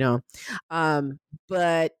 Um,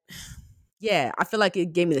 but yeah, I feel like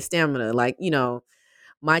it gave me the stamina. Like,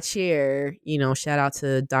 my chair, shout out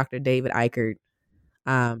to Dr. David Eichert.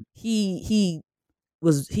 He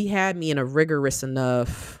had me in a rigorous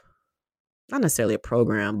enough, not necessarily a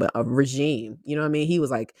program, but a regime. You know what I mean? He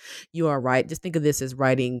was like, "You are right. Just think of this as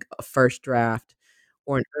writing a first draft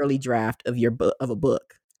or an early draft of your book of a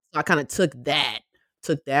book." So I kind of took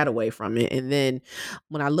that away from it, and then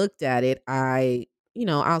when I looked at it, I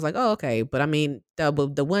was like, "Oh, okay." But I mean,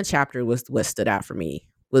 the one chapter was what stood out for me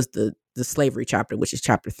was the slavery chapter, which is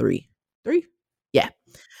chapter 3. 3? Yeah.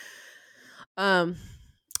 Um,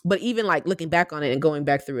 but even like looking back on it and going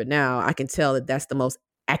back through it now, I can tell that that's the most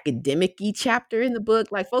academic-y chapter in the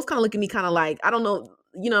book. Like folks kind of look at me kind of like, I don't know,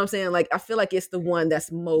 you know what I'm saying? Like I feel like it's the one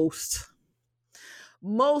that's most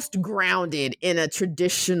grounded in a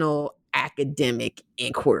traditional academic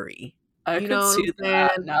inquiry. I You could know what see I'm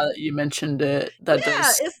that saying? now that you mentioned it. That Yeah,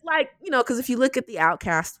 does it's like, because if you look at the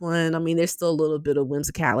Outcast one, I mean, there's still a little bit of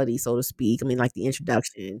whimsicality, so to speak. I mean, like the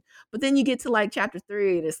introduction. But then you get to like chapter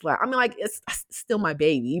 3, and it's like, I mean, like, it's still my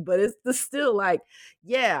baby, but it's still like,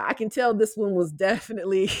 yeah, I can tell this one was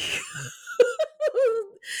definitely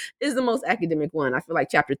is the most academic one. I feel like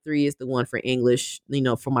chapter 3 is the one for English,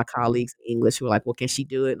 for my colleagues in English who are like, well, can she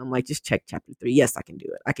do it? And I'm like, just check chapter 3. Yes, I can do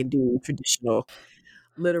it. I can do traditional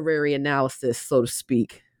literary analysis, so to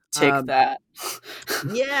speak. take that.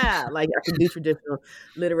 Yeah, like I can do traditional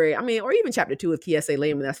literary. I mean, or even chapter 2 with Kiese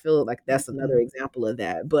Layman. I feel like that's another example of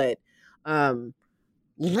that. But um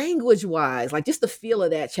language wise, like just the feel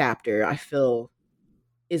of that chapter, I feel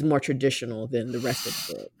is more traditional than the rest of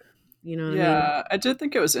the book. You know what I mean? Yeah, I did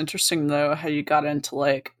think it was interesting though how you got into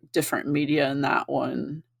like different media in that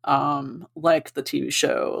one. Like the TV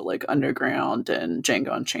show like Underground and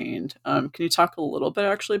Django Unchained. Can you talk a little bit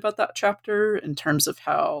actually about that chapter in terms of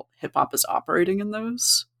how hip hop is operating in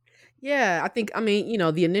those? Yeah, I mean,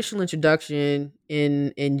 the initial introduction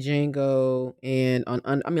in Django and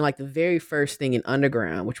I mean, like the very first thing in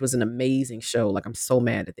Underground, which was an amazing show. Like I'm so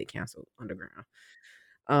mad that they canceled Underground.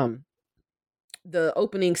 Um, the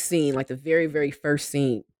opening scene, like the very, very first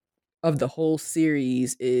scene of the whole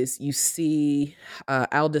series, is you see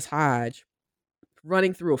Aldous Hodge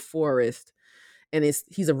running through a forest, and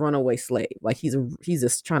he's a runaway slave. Like he's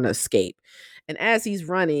just trying to escape. And as he's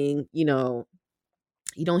running, you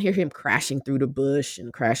don't hear him crashing through the bush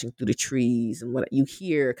and crashing through the trees, and what you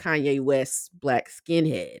hear Kanye West's Black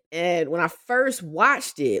Skinhead. And when I first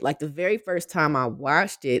watched it, like the very first time I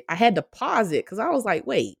watched it, I had to pause it because I was like,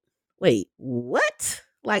 wait, what?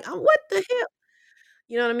 Like, what the hell?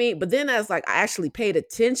 You know what I mean? But then as like I actually paid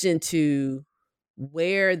attention to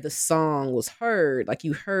where the song was heard, like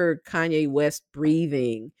you heard Kanye West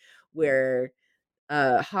breathing where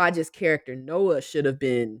Hodges' character Noah should have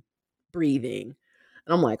been breathing.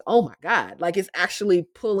 And I'm like, oh my God, like it's actually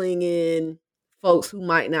pulling in folks who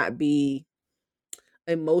might not be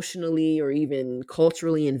emotionally or even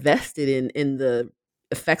culturally invested in the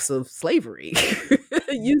effects of slavery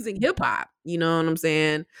using hip hop. You know what I'm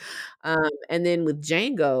saying? And then with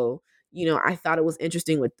Django, I thought it was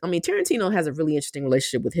interesting I mean, Tarantino has a really interesting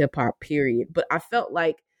relationship with hip hop, period. But I felt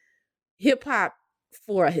like hip hop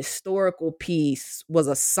for a historical piece was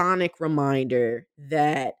a sonic reminder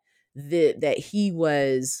that he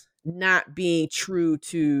was not being true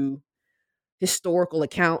to historical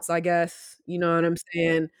accounts, I guess. You know what I'm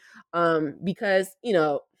saying? Because,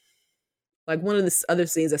 like one of the other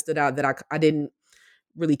scenes that stood out that I didn't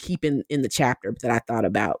really keep in the chapter that I thought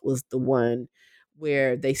about was the one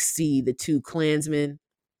where they see the two Klansmen,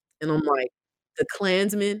 and I'm like, the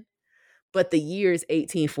Klansmen, but the year is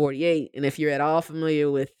 1848, and if you're at all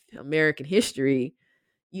familiar with American history,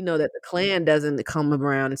 you know that the Klan doesn't come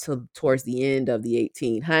around until towards the end of the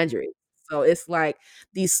 1800s. So it's like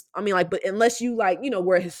I mean, like, but unless you like,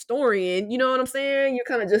 were a historian, you know what I'm saying? You're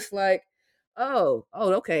kind of just like, oh,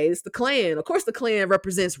 okay, it's the Klan. Of course, the Klan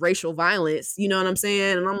represents racial violence. You know what I'm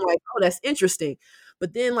saying? And I'm like, oh, that's interesting.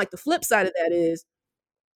 But then, like, the flip side of that is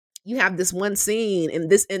you have this one scene, and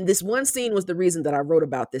this one scene was the reason that I wrote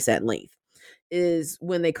about this at length. Is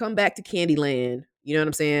when they come back to Candyland, you know what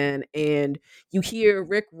I'm saying? And you hear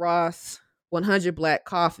Rick Ross 100 black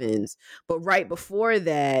coffins. But right before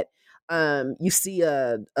that, you see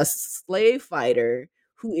a slave fighter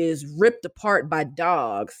who is ripped apart by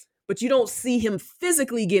dogs, but you don't see him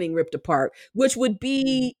physically getting ripped apart, which would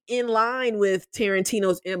be in line with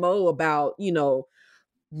Tarantino's MO about,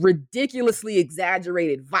 ridiculously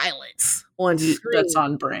exaggerated violence on That's screen.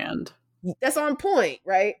 on brand. That's on point,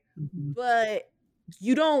 right? Mm-hmm. But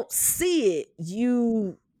you don't see it.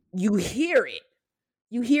 You hear it.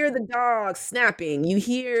 You hear the dog snapping. You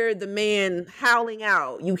hear the man howling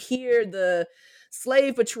out. You hear the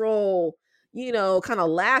slave patrol, kind of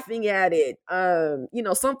laughing at it.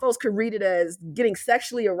 Some folks could read it as getting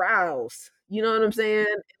sexually aroused. You know what I'm saying?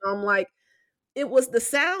 And I'm like, it was the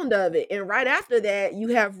sound of it. And right after that, you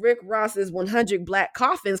have Rick Ross's 100 Black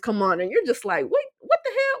Coffins come on, and you're just like, wait, what the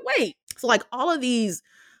hell? Wait. So, like, all of these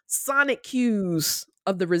sonic cues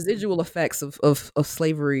of the residual effects of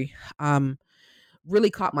slavery really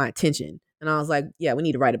caught my attention. And I was like, yeah, we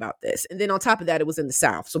need to write about this. And then on top of that, it was in the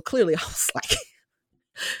South. So clearly I was like,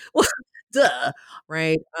 well, duh,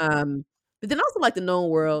 right? But then also like the known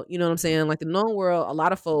world, you know what I'm saying? Like the known world, a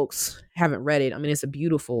lot of folks haven't read it. I mean, it's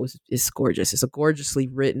gorgeous. It's a gorgeously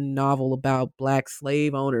written novel about Black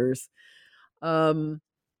slave owners. Um,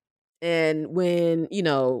 and when,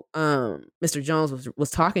 Mr. Jones was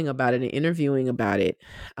talking about it and interviewing about it,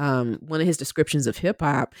 one of his descriptions of hip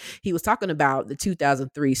hop, he was talking about the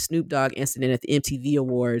 2003 Snoop Dogg incident at the MTV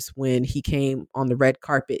Awards when he came on the red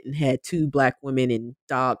carpet and had two Black women in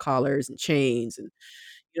dog collars and chains, and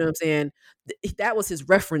you know what I'm saying? That was his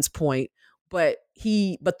reference point. But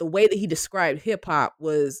the way that he described hip hop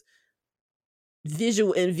was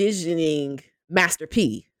visual envisioning Master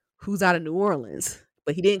P, who's out of New Orleans.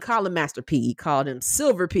 But he didn't call him Master P. He called him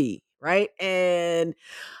Silver P, right? And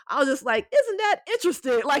I was just like, isn't that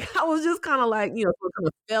interesting? Like, I was just kind of like, kind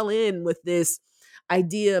of fell in with this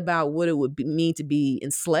idea about what it would mean to be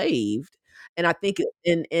enslaved. And I think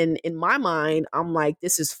in my mind, I'm like,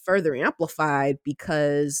 this is further amplified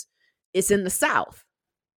because it's in the South.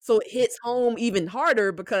 So it hits home even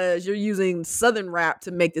harder because you're using Southern rap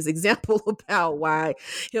to make this example about why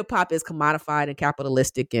hip hop is commodified and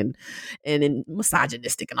capitalistic and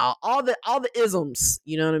misogynistic and all the isms,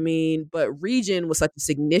 you know what I mean? But region was such a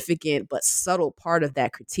significant but subtle part of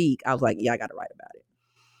that critique. I was like, yeah, I got to write about it.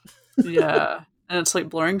 Yeah. And it's like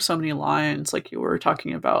blurring so many lines, like you were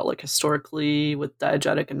talking about, like historically with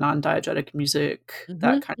diegetic and non-diegetic music,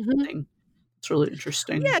 that kind of thing. It's really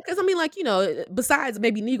interesting. Yeah, because I mean, like, besides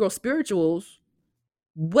maybe Negro spirituals,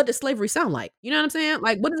 what does slavery sound like? You know what I'm saying?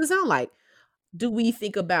 Like, what does it sound like? Do we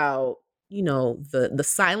think about, the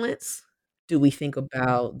silence? Do we think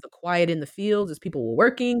about the quiet in the fields as people were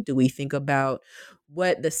working? Do we think about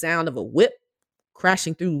what the sound of a whip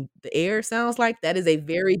crashing through the air sounds like? That is a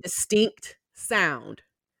very distinct sound.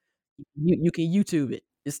 You can YouTube it.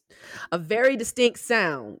 It's a very distinct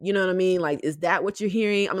sound. You know what I mean? Like, is that what you're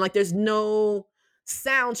hearing? I mean, like, there's no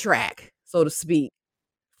soundtrack, so to speak,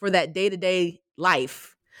 for that day-to-day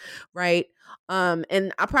life, right?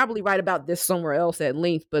 And I probably write about this somewhere else at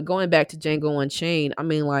length, but going back to Django Unchained, I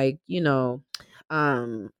mean, like,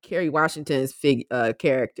 Kerry Washington's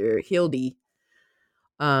character, Hildy,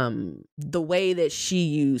 the way that she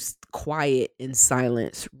used quiet and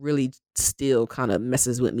silence really still kind of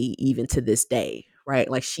messes with me even to this day, right?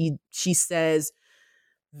 Like she says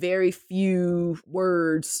very few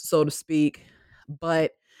words, so to speak,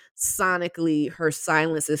 but sonically her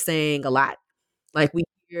silence is saying a lot. Like we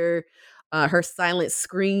hear her silent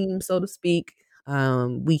scream, so to speak.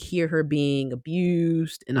 We hear her being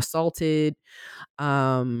abused and assaulted.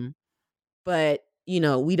 But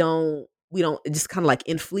we don't just kind of like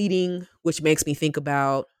in fleeting, which makes me think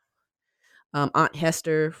about Aunt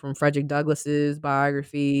Hester from Frederick Douglass's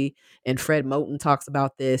biography, and Fred Moten talks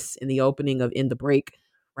about this in the opening of In the Break,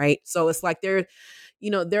 right? So it's like there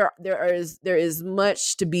is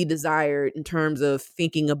much to be desired in terms of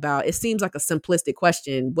thinking about. It seems like a simplistic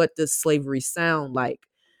question: what does slavery sound like?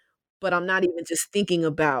 But I'm not even just thinking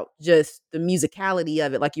about just the musicality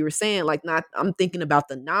of it, like you were saying. Like, not I'm thinking about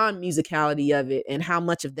the non-musicality of it and how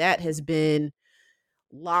much of that has been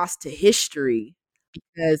lost to history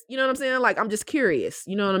because you know what I'm saying? Like, I'm just curious,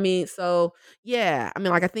 you know what I mean? So, yeah, I mean,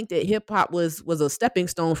 like, I think that hip hop was a stepping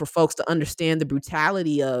stone for folks to understand the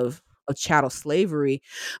brutality of chattel slavery,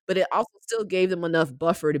 but it also still gave them enough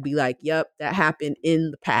buffer to be like, "Yep, that happened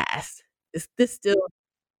in the past." Is this still,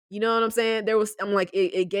 you know what I'm saying? I'm like,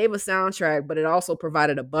 it gave a soundtrack, but it also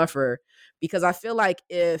provided a buffer because I feel like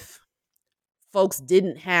if folks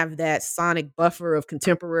didn't have that sonic buffer of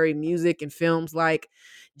contemporary music and films like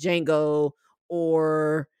Django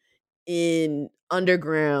or in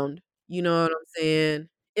Underground, you know what I'm saying?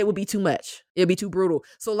 it would be too much. It would be too brutal.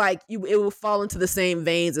 So like it will fall into the same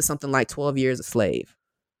veins as something like 12 Years a Slave,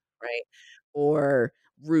 right? Or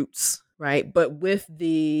Roots, right? But with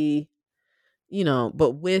that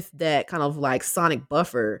kind of like sonic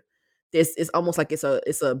buffer, this is almost like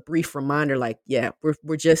it's a brief reminder, like, yeah,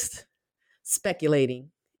 we're just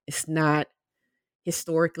speculating. It's not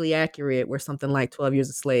historically accurate where something like 12 Years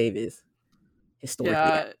a Slave is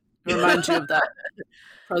historically Yeah, accurate. it reminds you of that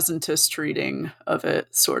presentist reading of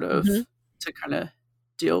it, sort Mhm. of, to kind of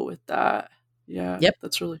deal with that. Yeah, Yep.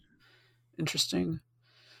 that's really interesting.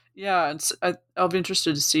 Yeah, and I'll be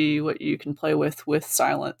interested to see what you can play with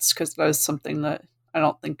silence, because that is something that I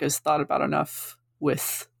don't think is thought about enough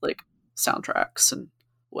with like soundtracks and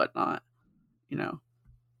whatnot. You know,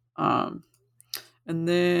 um, and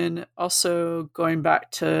then also going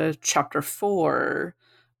back to chapter 4,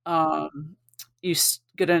 um, you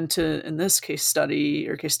get into, in this case study,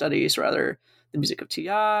 or case studies rather, the music of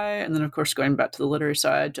T.I., and then of course going back to the literary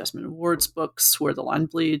side, Jasmine Ward's books, Where the Line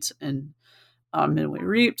Bleeds, and And We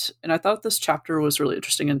Reaped. And I thought this chapter was really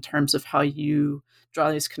interesting in terms of how you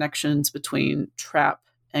draw these connections between trap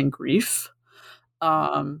and grief.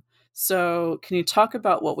 Um, so, can you talk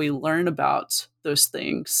about what we learn about those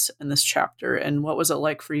things in this chapter, and what was it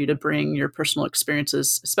like for you to bring your personal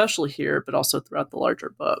experiences, especially here, but also throughout the larger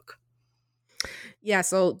book? Yeah,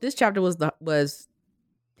 so this chapter was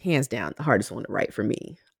hands down the hardest one to write for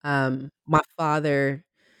me. My father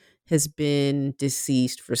has been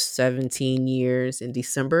deceased for 17 years in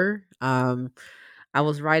December. I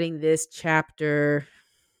was writing this chapter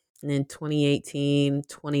in 2018,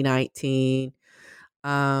 2019.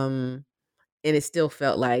 Um, and it still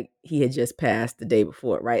felt like he had just passed the day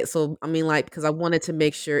before, right? So I mean, like, because I wanted to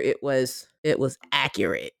make sure it was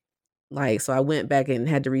accurate. Like, so I went back and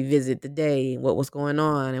had to revisit the day, what was going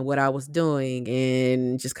on and what I was doing,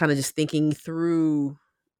 and just kind of just thinking through,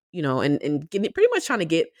 and getting pretty much trying to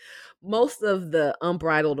get most of the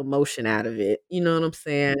unbridled emotion out of it. You know what I'm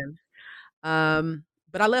saying?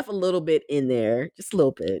 But I left a little bit in there, just a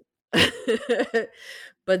little bit.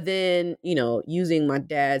 But then, using my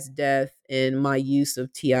dad's death and my use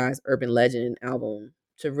of T.I.'s Urban Legend album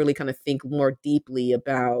to really kind of think more deeply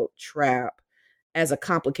about trap as a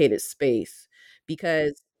complicated space.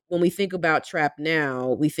 Because when we think about trap now,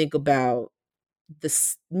 we think about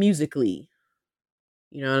this musically,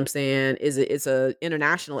 you know what I'm saying? It's a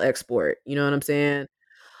international export, you know what I'm saying?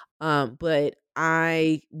 But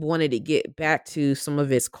I wanted to get back to some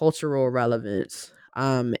of its cultural relevance.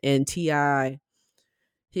 And T.I.,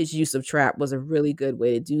 his use of trap was a really good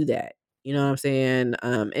way to do that. You know what I'm saying?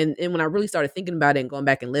 And when I really started thinking about it and going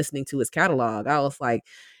back and listening to his catalog, I was like,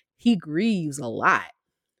 he grieves a lot.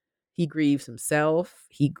 He grieves himself.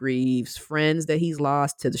 He grieves friends that he's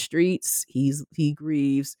lost to the streets. He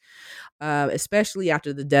grieves, especially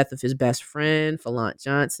after the death of his best friend, Falant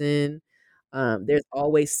Johnson. There's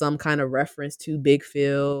always some kind of reference to Big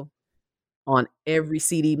Phil on every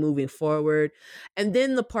CD moving forward. And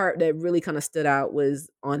then the part that really kind of stood out was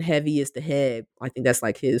on Heavy is the Head. I think that's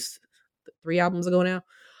like his 3 albums ago now.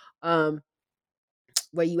 Um,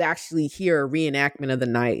 where you actually hear a reenactment of the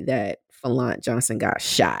night that Falant Johnson got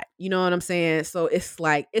shot. You know what I'm saying? So it's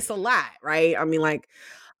like it's a lot, right? I mean, like,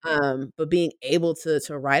 but being able to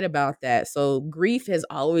write about that. So grief has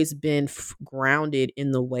always been grounded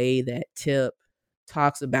in the way that Tip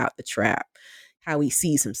talks about the trap, how he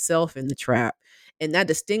sees himself in the trap, and that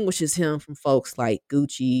distinguishes him from folks like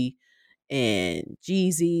Gucci and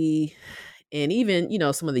Jeezy, and even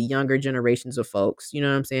some of the younger generations of folks. You know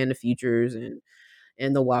what I'm saying? The Futures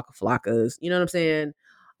and the Waka Flockas. You know what I'm saying?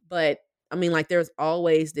 But I mean, like, there's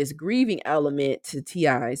always this grieving element to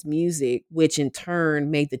T.I.'s music, which in turn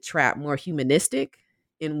made the trap more humanistic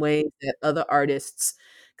in ways that other artists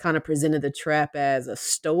kind of presented the trap as a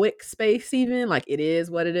stoic space, even like it is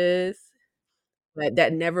what it is. But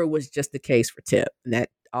that never was just the case for Tip. And that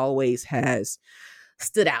always has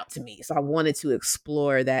stood out to me. So I wanted to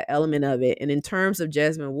explore that element of it. And in terms of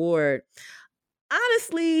Jasmine Ward,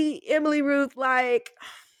 honestly, Emily Ruth, like,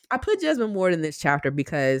 I put Jasmine Ward in this chapter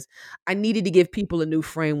because I needed to give people a new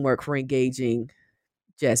framework for engaging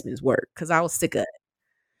Jasmine's work because I was sick of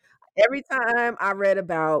it. Every time I read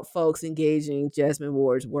about folks engaging Jasmine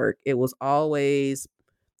Ward's work, it was always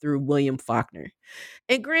through William Faulkner.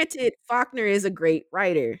 And granted, Faulkner is a great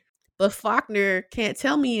writer, but Faulkner can't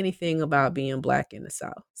tell me anything about being Black in the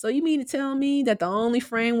South. So you mean to tell me that the only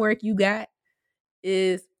framework you got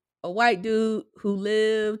is a white dude who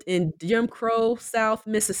lived in Jim Crow South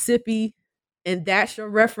Mississippi, and that's your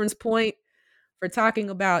reference point for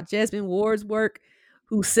talking about Jasmine Ward's work,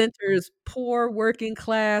 who centers poor working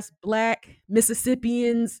class Black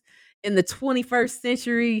Mississippians in the 21st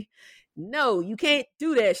century. No, you can't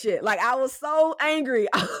do that shit. Like, I was so angry.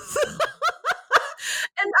 And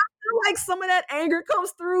I feel like some of that anger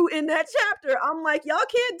comes through in that chapter. I'm like, y'all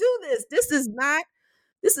can't do this. This is not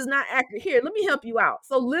accurate. Here, let me help you out.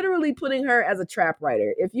 So literally putting her as a trap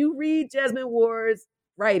writer. If you read Jasmine Ward's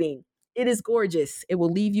writing, it is gorgeous. It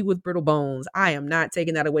will leave you with brittle bones. I am not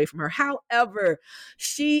taking that away from her. However,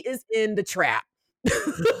 she is in the trap.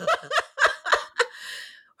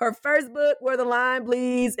 Her first book, Where the Line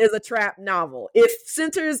Bleeds, is a trap novel. It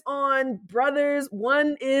centers on brothers.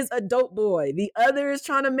 One is a dope boy. The other is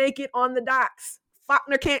trying to make it on the docks.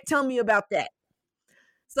 Faulkner can't tell me about that.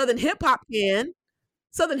 Southern hip hop can.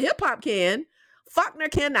 Faulkner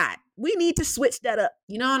cannot. We need to switch that up.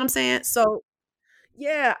 You know what I'm saying? So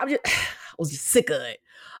yeah, I was just sick of it.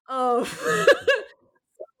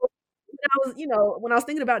 When I was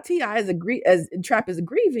thinking about T.I. as Trap is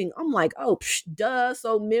grieving, I'm like, oh, duh.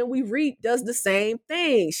 So Men We Reap does the same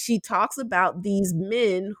thing. She talks about these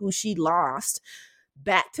men who she lost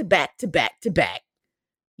back to back to back to back.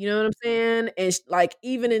 You know what I'm saying? And like,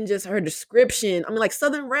 even in just her description, I mean, like,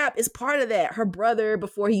 Southern rap is part of that. Her brother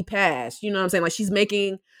before he passed, you know what I'm saying? Like, she's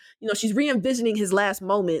making, she's re-envisioning his last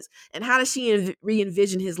moments. And how does she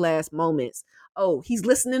re-envision his last moments? Oh, he's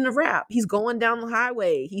listening to rap. He's going down the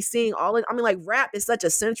highway. He's seeing all it. I mean, like, rap is such a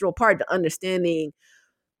central part to understanding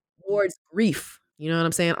Ward's grief. You know what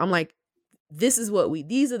I'm saying? I'm like, these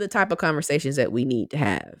are the type of conversations that we need to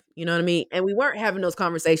have. You know what I mean? And we weren't having those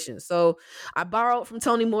conversations. So I borrowed from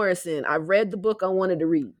Toni Morrison. I read the book I wanted to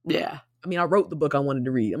read. Yeah. I mean, I wrote the book I wanted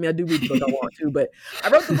to read. I mean, I do read the book I want to, but I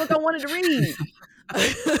wrote the book I wanted to read.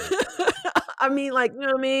 I mean, like, you know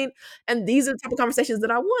what I mean? And these are the type of conversations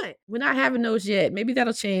that I want. We're not having those yet. Maybe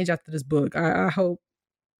that'll change after this book.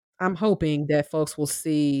 I'm hoping that folks will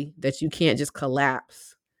see that you can't just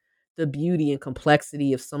collapse the beauty and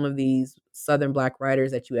complexity of some of these Southern Black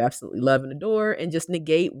writers that you absolutely love and adore and just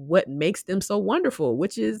negate what makes them so wonderful,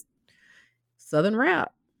 which is Southern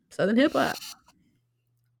rap, Southern hip hop.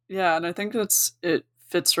 Yeah, and I think it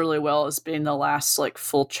fits really well as being the last like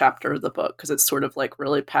full chapter of the book, because it sort of like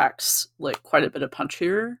really packs like quite a bit of punch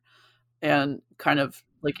here, and kind of,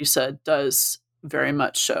 like you said, does very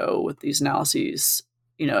much show with these analyses,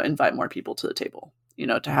 invite more people to the table,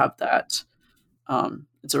 to have that.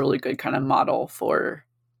 It's a really good kind of model for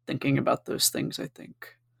thinking about those things, I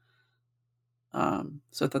think.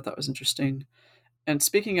 So I thought that was interesting. And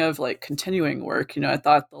speaking of like continuing work, I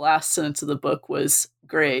thought the last sentence of the book was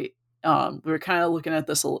great. We were kind of looking at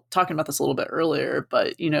this, talking about this a little bit earlier,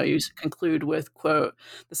 but, you conclude with, quote,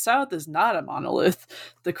 "The South is not a monolith.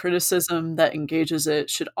 The criticism that engages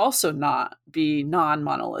it should also not be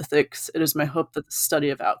non-monolithic. It is my hope that the study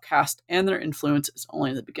of outcasts and their influence is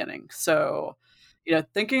only the beginning." So,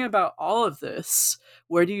 thinking about all of this,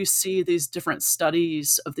 where do you see these different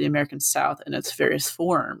studies of the American South in its various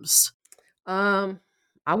forms?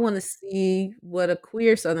 I want to see what a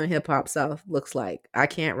queer Southern hip hop South looks like. I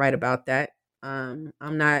can't write about that. I'm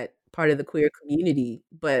not part of the queer community,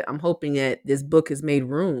 but I'm hoping that this book has made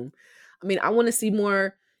room. I mean, I want to see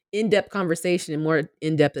more in-depth conversation and more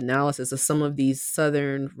in-depth analysis of some of these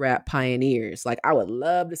Southern rap pioneers. Like, I would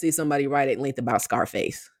love to see somebody write at length about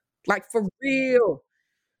Scarface. Like, for real.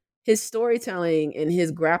 His storytelling and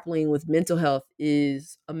his grappling with mental health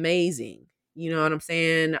is amazing. You know what I'm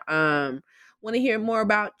saying? Want to hear more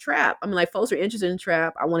about trap. I mean, like, folks are interested in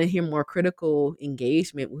trap. I want to hear more critical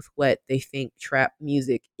engagement with what they think trap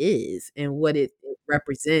music is and what it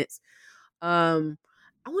represents. I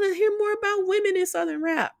want to hear more about women in Southern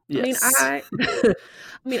rap. Yes. I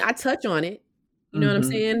mean, I touch on it. You know what I'm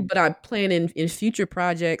saying? But I plan in future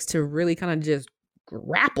projects to really kind of just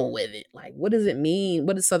grapple with it. Like, what does it mean?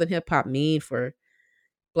 What does Southern hip hop mean for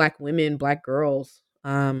Black women, Black girls?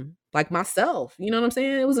 Like myself, you know what I'm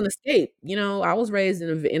saying? It was an escape. I was raised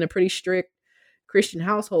in a pretty strict Christian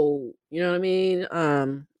household. You know what I mean?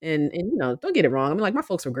 And don't get it wrong. I mean, like, my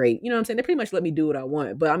folks were great. You know what I'm saying? They pretty much let me do what I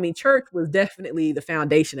want. But I mean, church was definitely the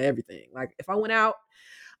foundation of everything. Like, if I went out,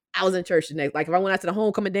 I was in church the next. Like, if I went out to the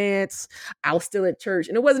homecoming dance, I was still at church.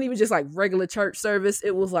 And it wasn't even just like regular church service.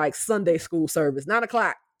 It was like Sunday school service,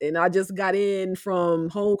 9:00. And I just got in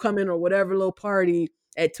from homecoming or whatever little party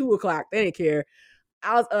at 2:00. They didn't care.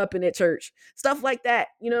 I was up in at church. Stuff like that.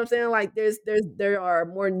 You know what I'm saying? Like, there are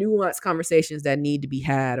more nuanced conversations that need to be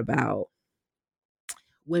had about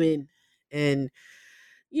women and,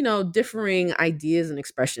 differing ideas and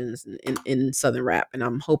expressions in Southern rap. And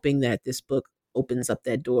I'm hoping that this book opens up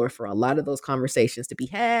that door for a lot of those conversations to be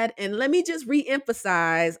had. And let me just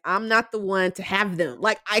reemphasize, I'm not the one to have them.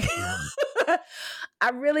 Like, I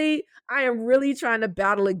am really trying to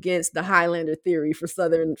battle against the Highlander theory for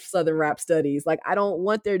Southern rap studies. Like, I don't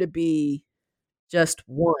want there to be just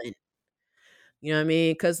one. You know what I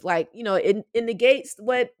mean? Because, like, it negates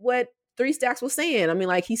what Three Stacks was saying. I mean,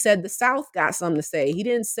 like, he said the South got something to say. He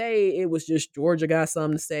didn't say it was just Georgia got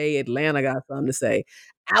something to say, Atlanta got something to say,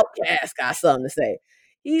 Outkast got something to say.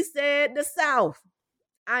 He said the South.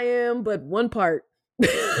 I am but one part.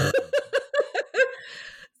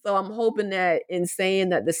 So I'm hoping that in saying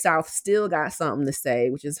that the South still got something to say,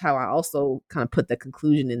 which is how I also kind of put the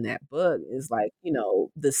conclusion in that book, is like,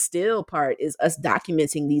 the still part is us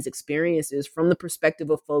documenting these experiences from the perspective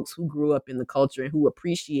of folks who grew up in the culture and who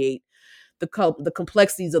appreciate the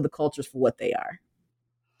complexities of the cultures for what they are.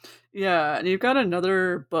 Yeah, and you've got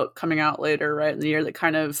another book coming out later, right, in the year that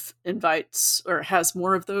kind of invites or has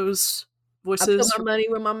more of those voices. I put my money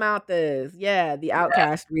where my mouth is. Yeah, the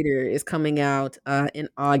Outkast Reader is coming out in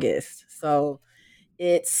August. So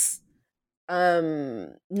it's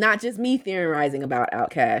not just me theorizing about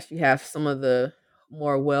Outkast. You have some of the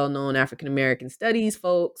more well-known African American studies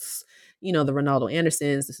folks, the Ronaldo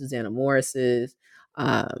Andersons, the Susanna Morrises,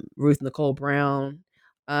 Ruth Nicole Brown,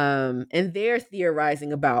 and they're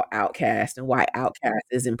theorizing about Outkast and why Outkast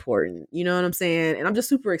is important. You know what I'm saying? And I'm just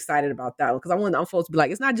super excited about that one because I want folks to be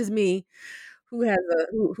like, it's not just me who has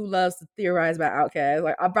who loves to theorize about Outkast.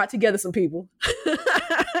 Like, I brought together some people.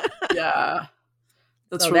 Yeah.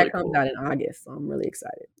 That's so really that comes cool. out in August, so I'm really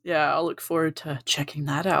excited. Yeah, I'll look forward to checking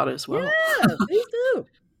that out as well. Yeah, please do.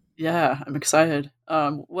 Yeah, I'm excited.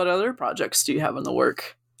 What other projects do you have in the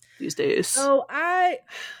work these days? So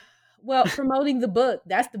promoting the book,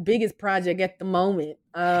 that's the biggest project at the moment.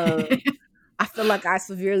 I feel like I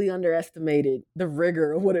severely underestimated the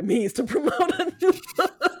rigor of what it means to promote a new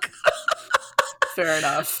book. Fair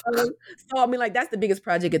enough. So I mean, like, that's the biggest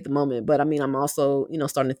project at the moment. But I mean, I'm also,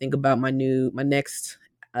 starting to think about my next,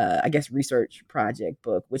 I guess, research project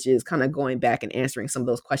book, which is kind of going back and answering some of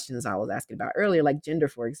those questions I was asking about earlier, like gender,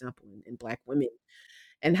 for example, and Black women,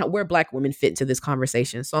 and where Black women fit into this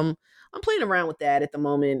conversation. So I'm playing around with that at the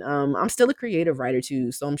moment. I'm still a creative writer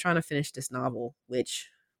too, so I'm trying to finish this novel, which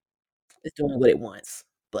is doing what it wants,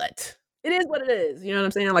 but it is what it is. You know what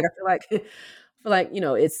I'm saying? Like, I feel like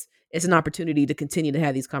it's an opportunity to continue to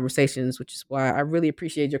have these conversations, which is why I really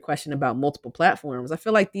appreciate your question about multiple platforms. I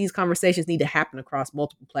feel like these conversations need to happen across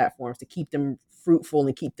multiple platforms to keep them fruitful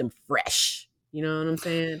and keep them fresh. You know what I'm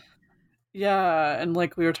saying? Yeah, and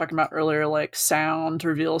like we were talking about earlier, like sound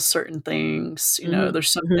reveals certain things. There's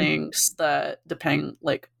some things that depend,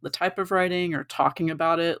 like the type of writing or talking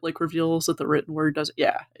about it, like reveals that the written word doesn't.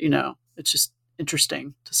 Yeah, it's just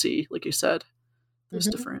interesting to see, like you said, those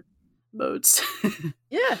different modes.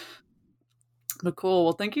 Yeah. But cool.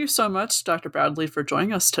 Well, thank you so much, Dr. Bradley, for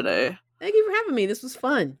joining us today. Thank you for having me. This was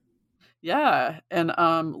fun. Yeah. And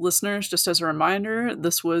listeners, just as a reminder,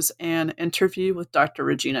 this was an interview with Dr.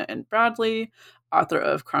 Regina N. Bradley, author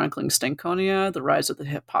of Chronicling Stankonia, The Rise of the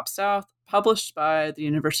Hip Hop South, published by the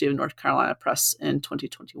University of North Carolina Press in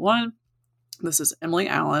 2021. This is Emily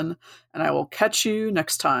Allen, and I will catch you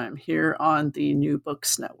next time here on the New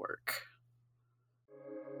Books Network.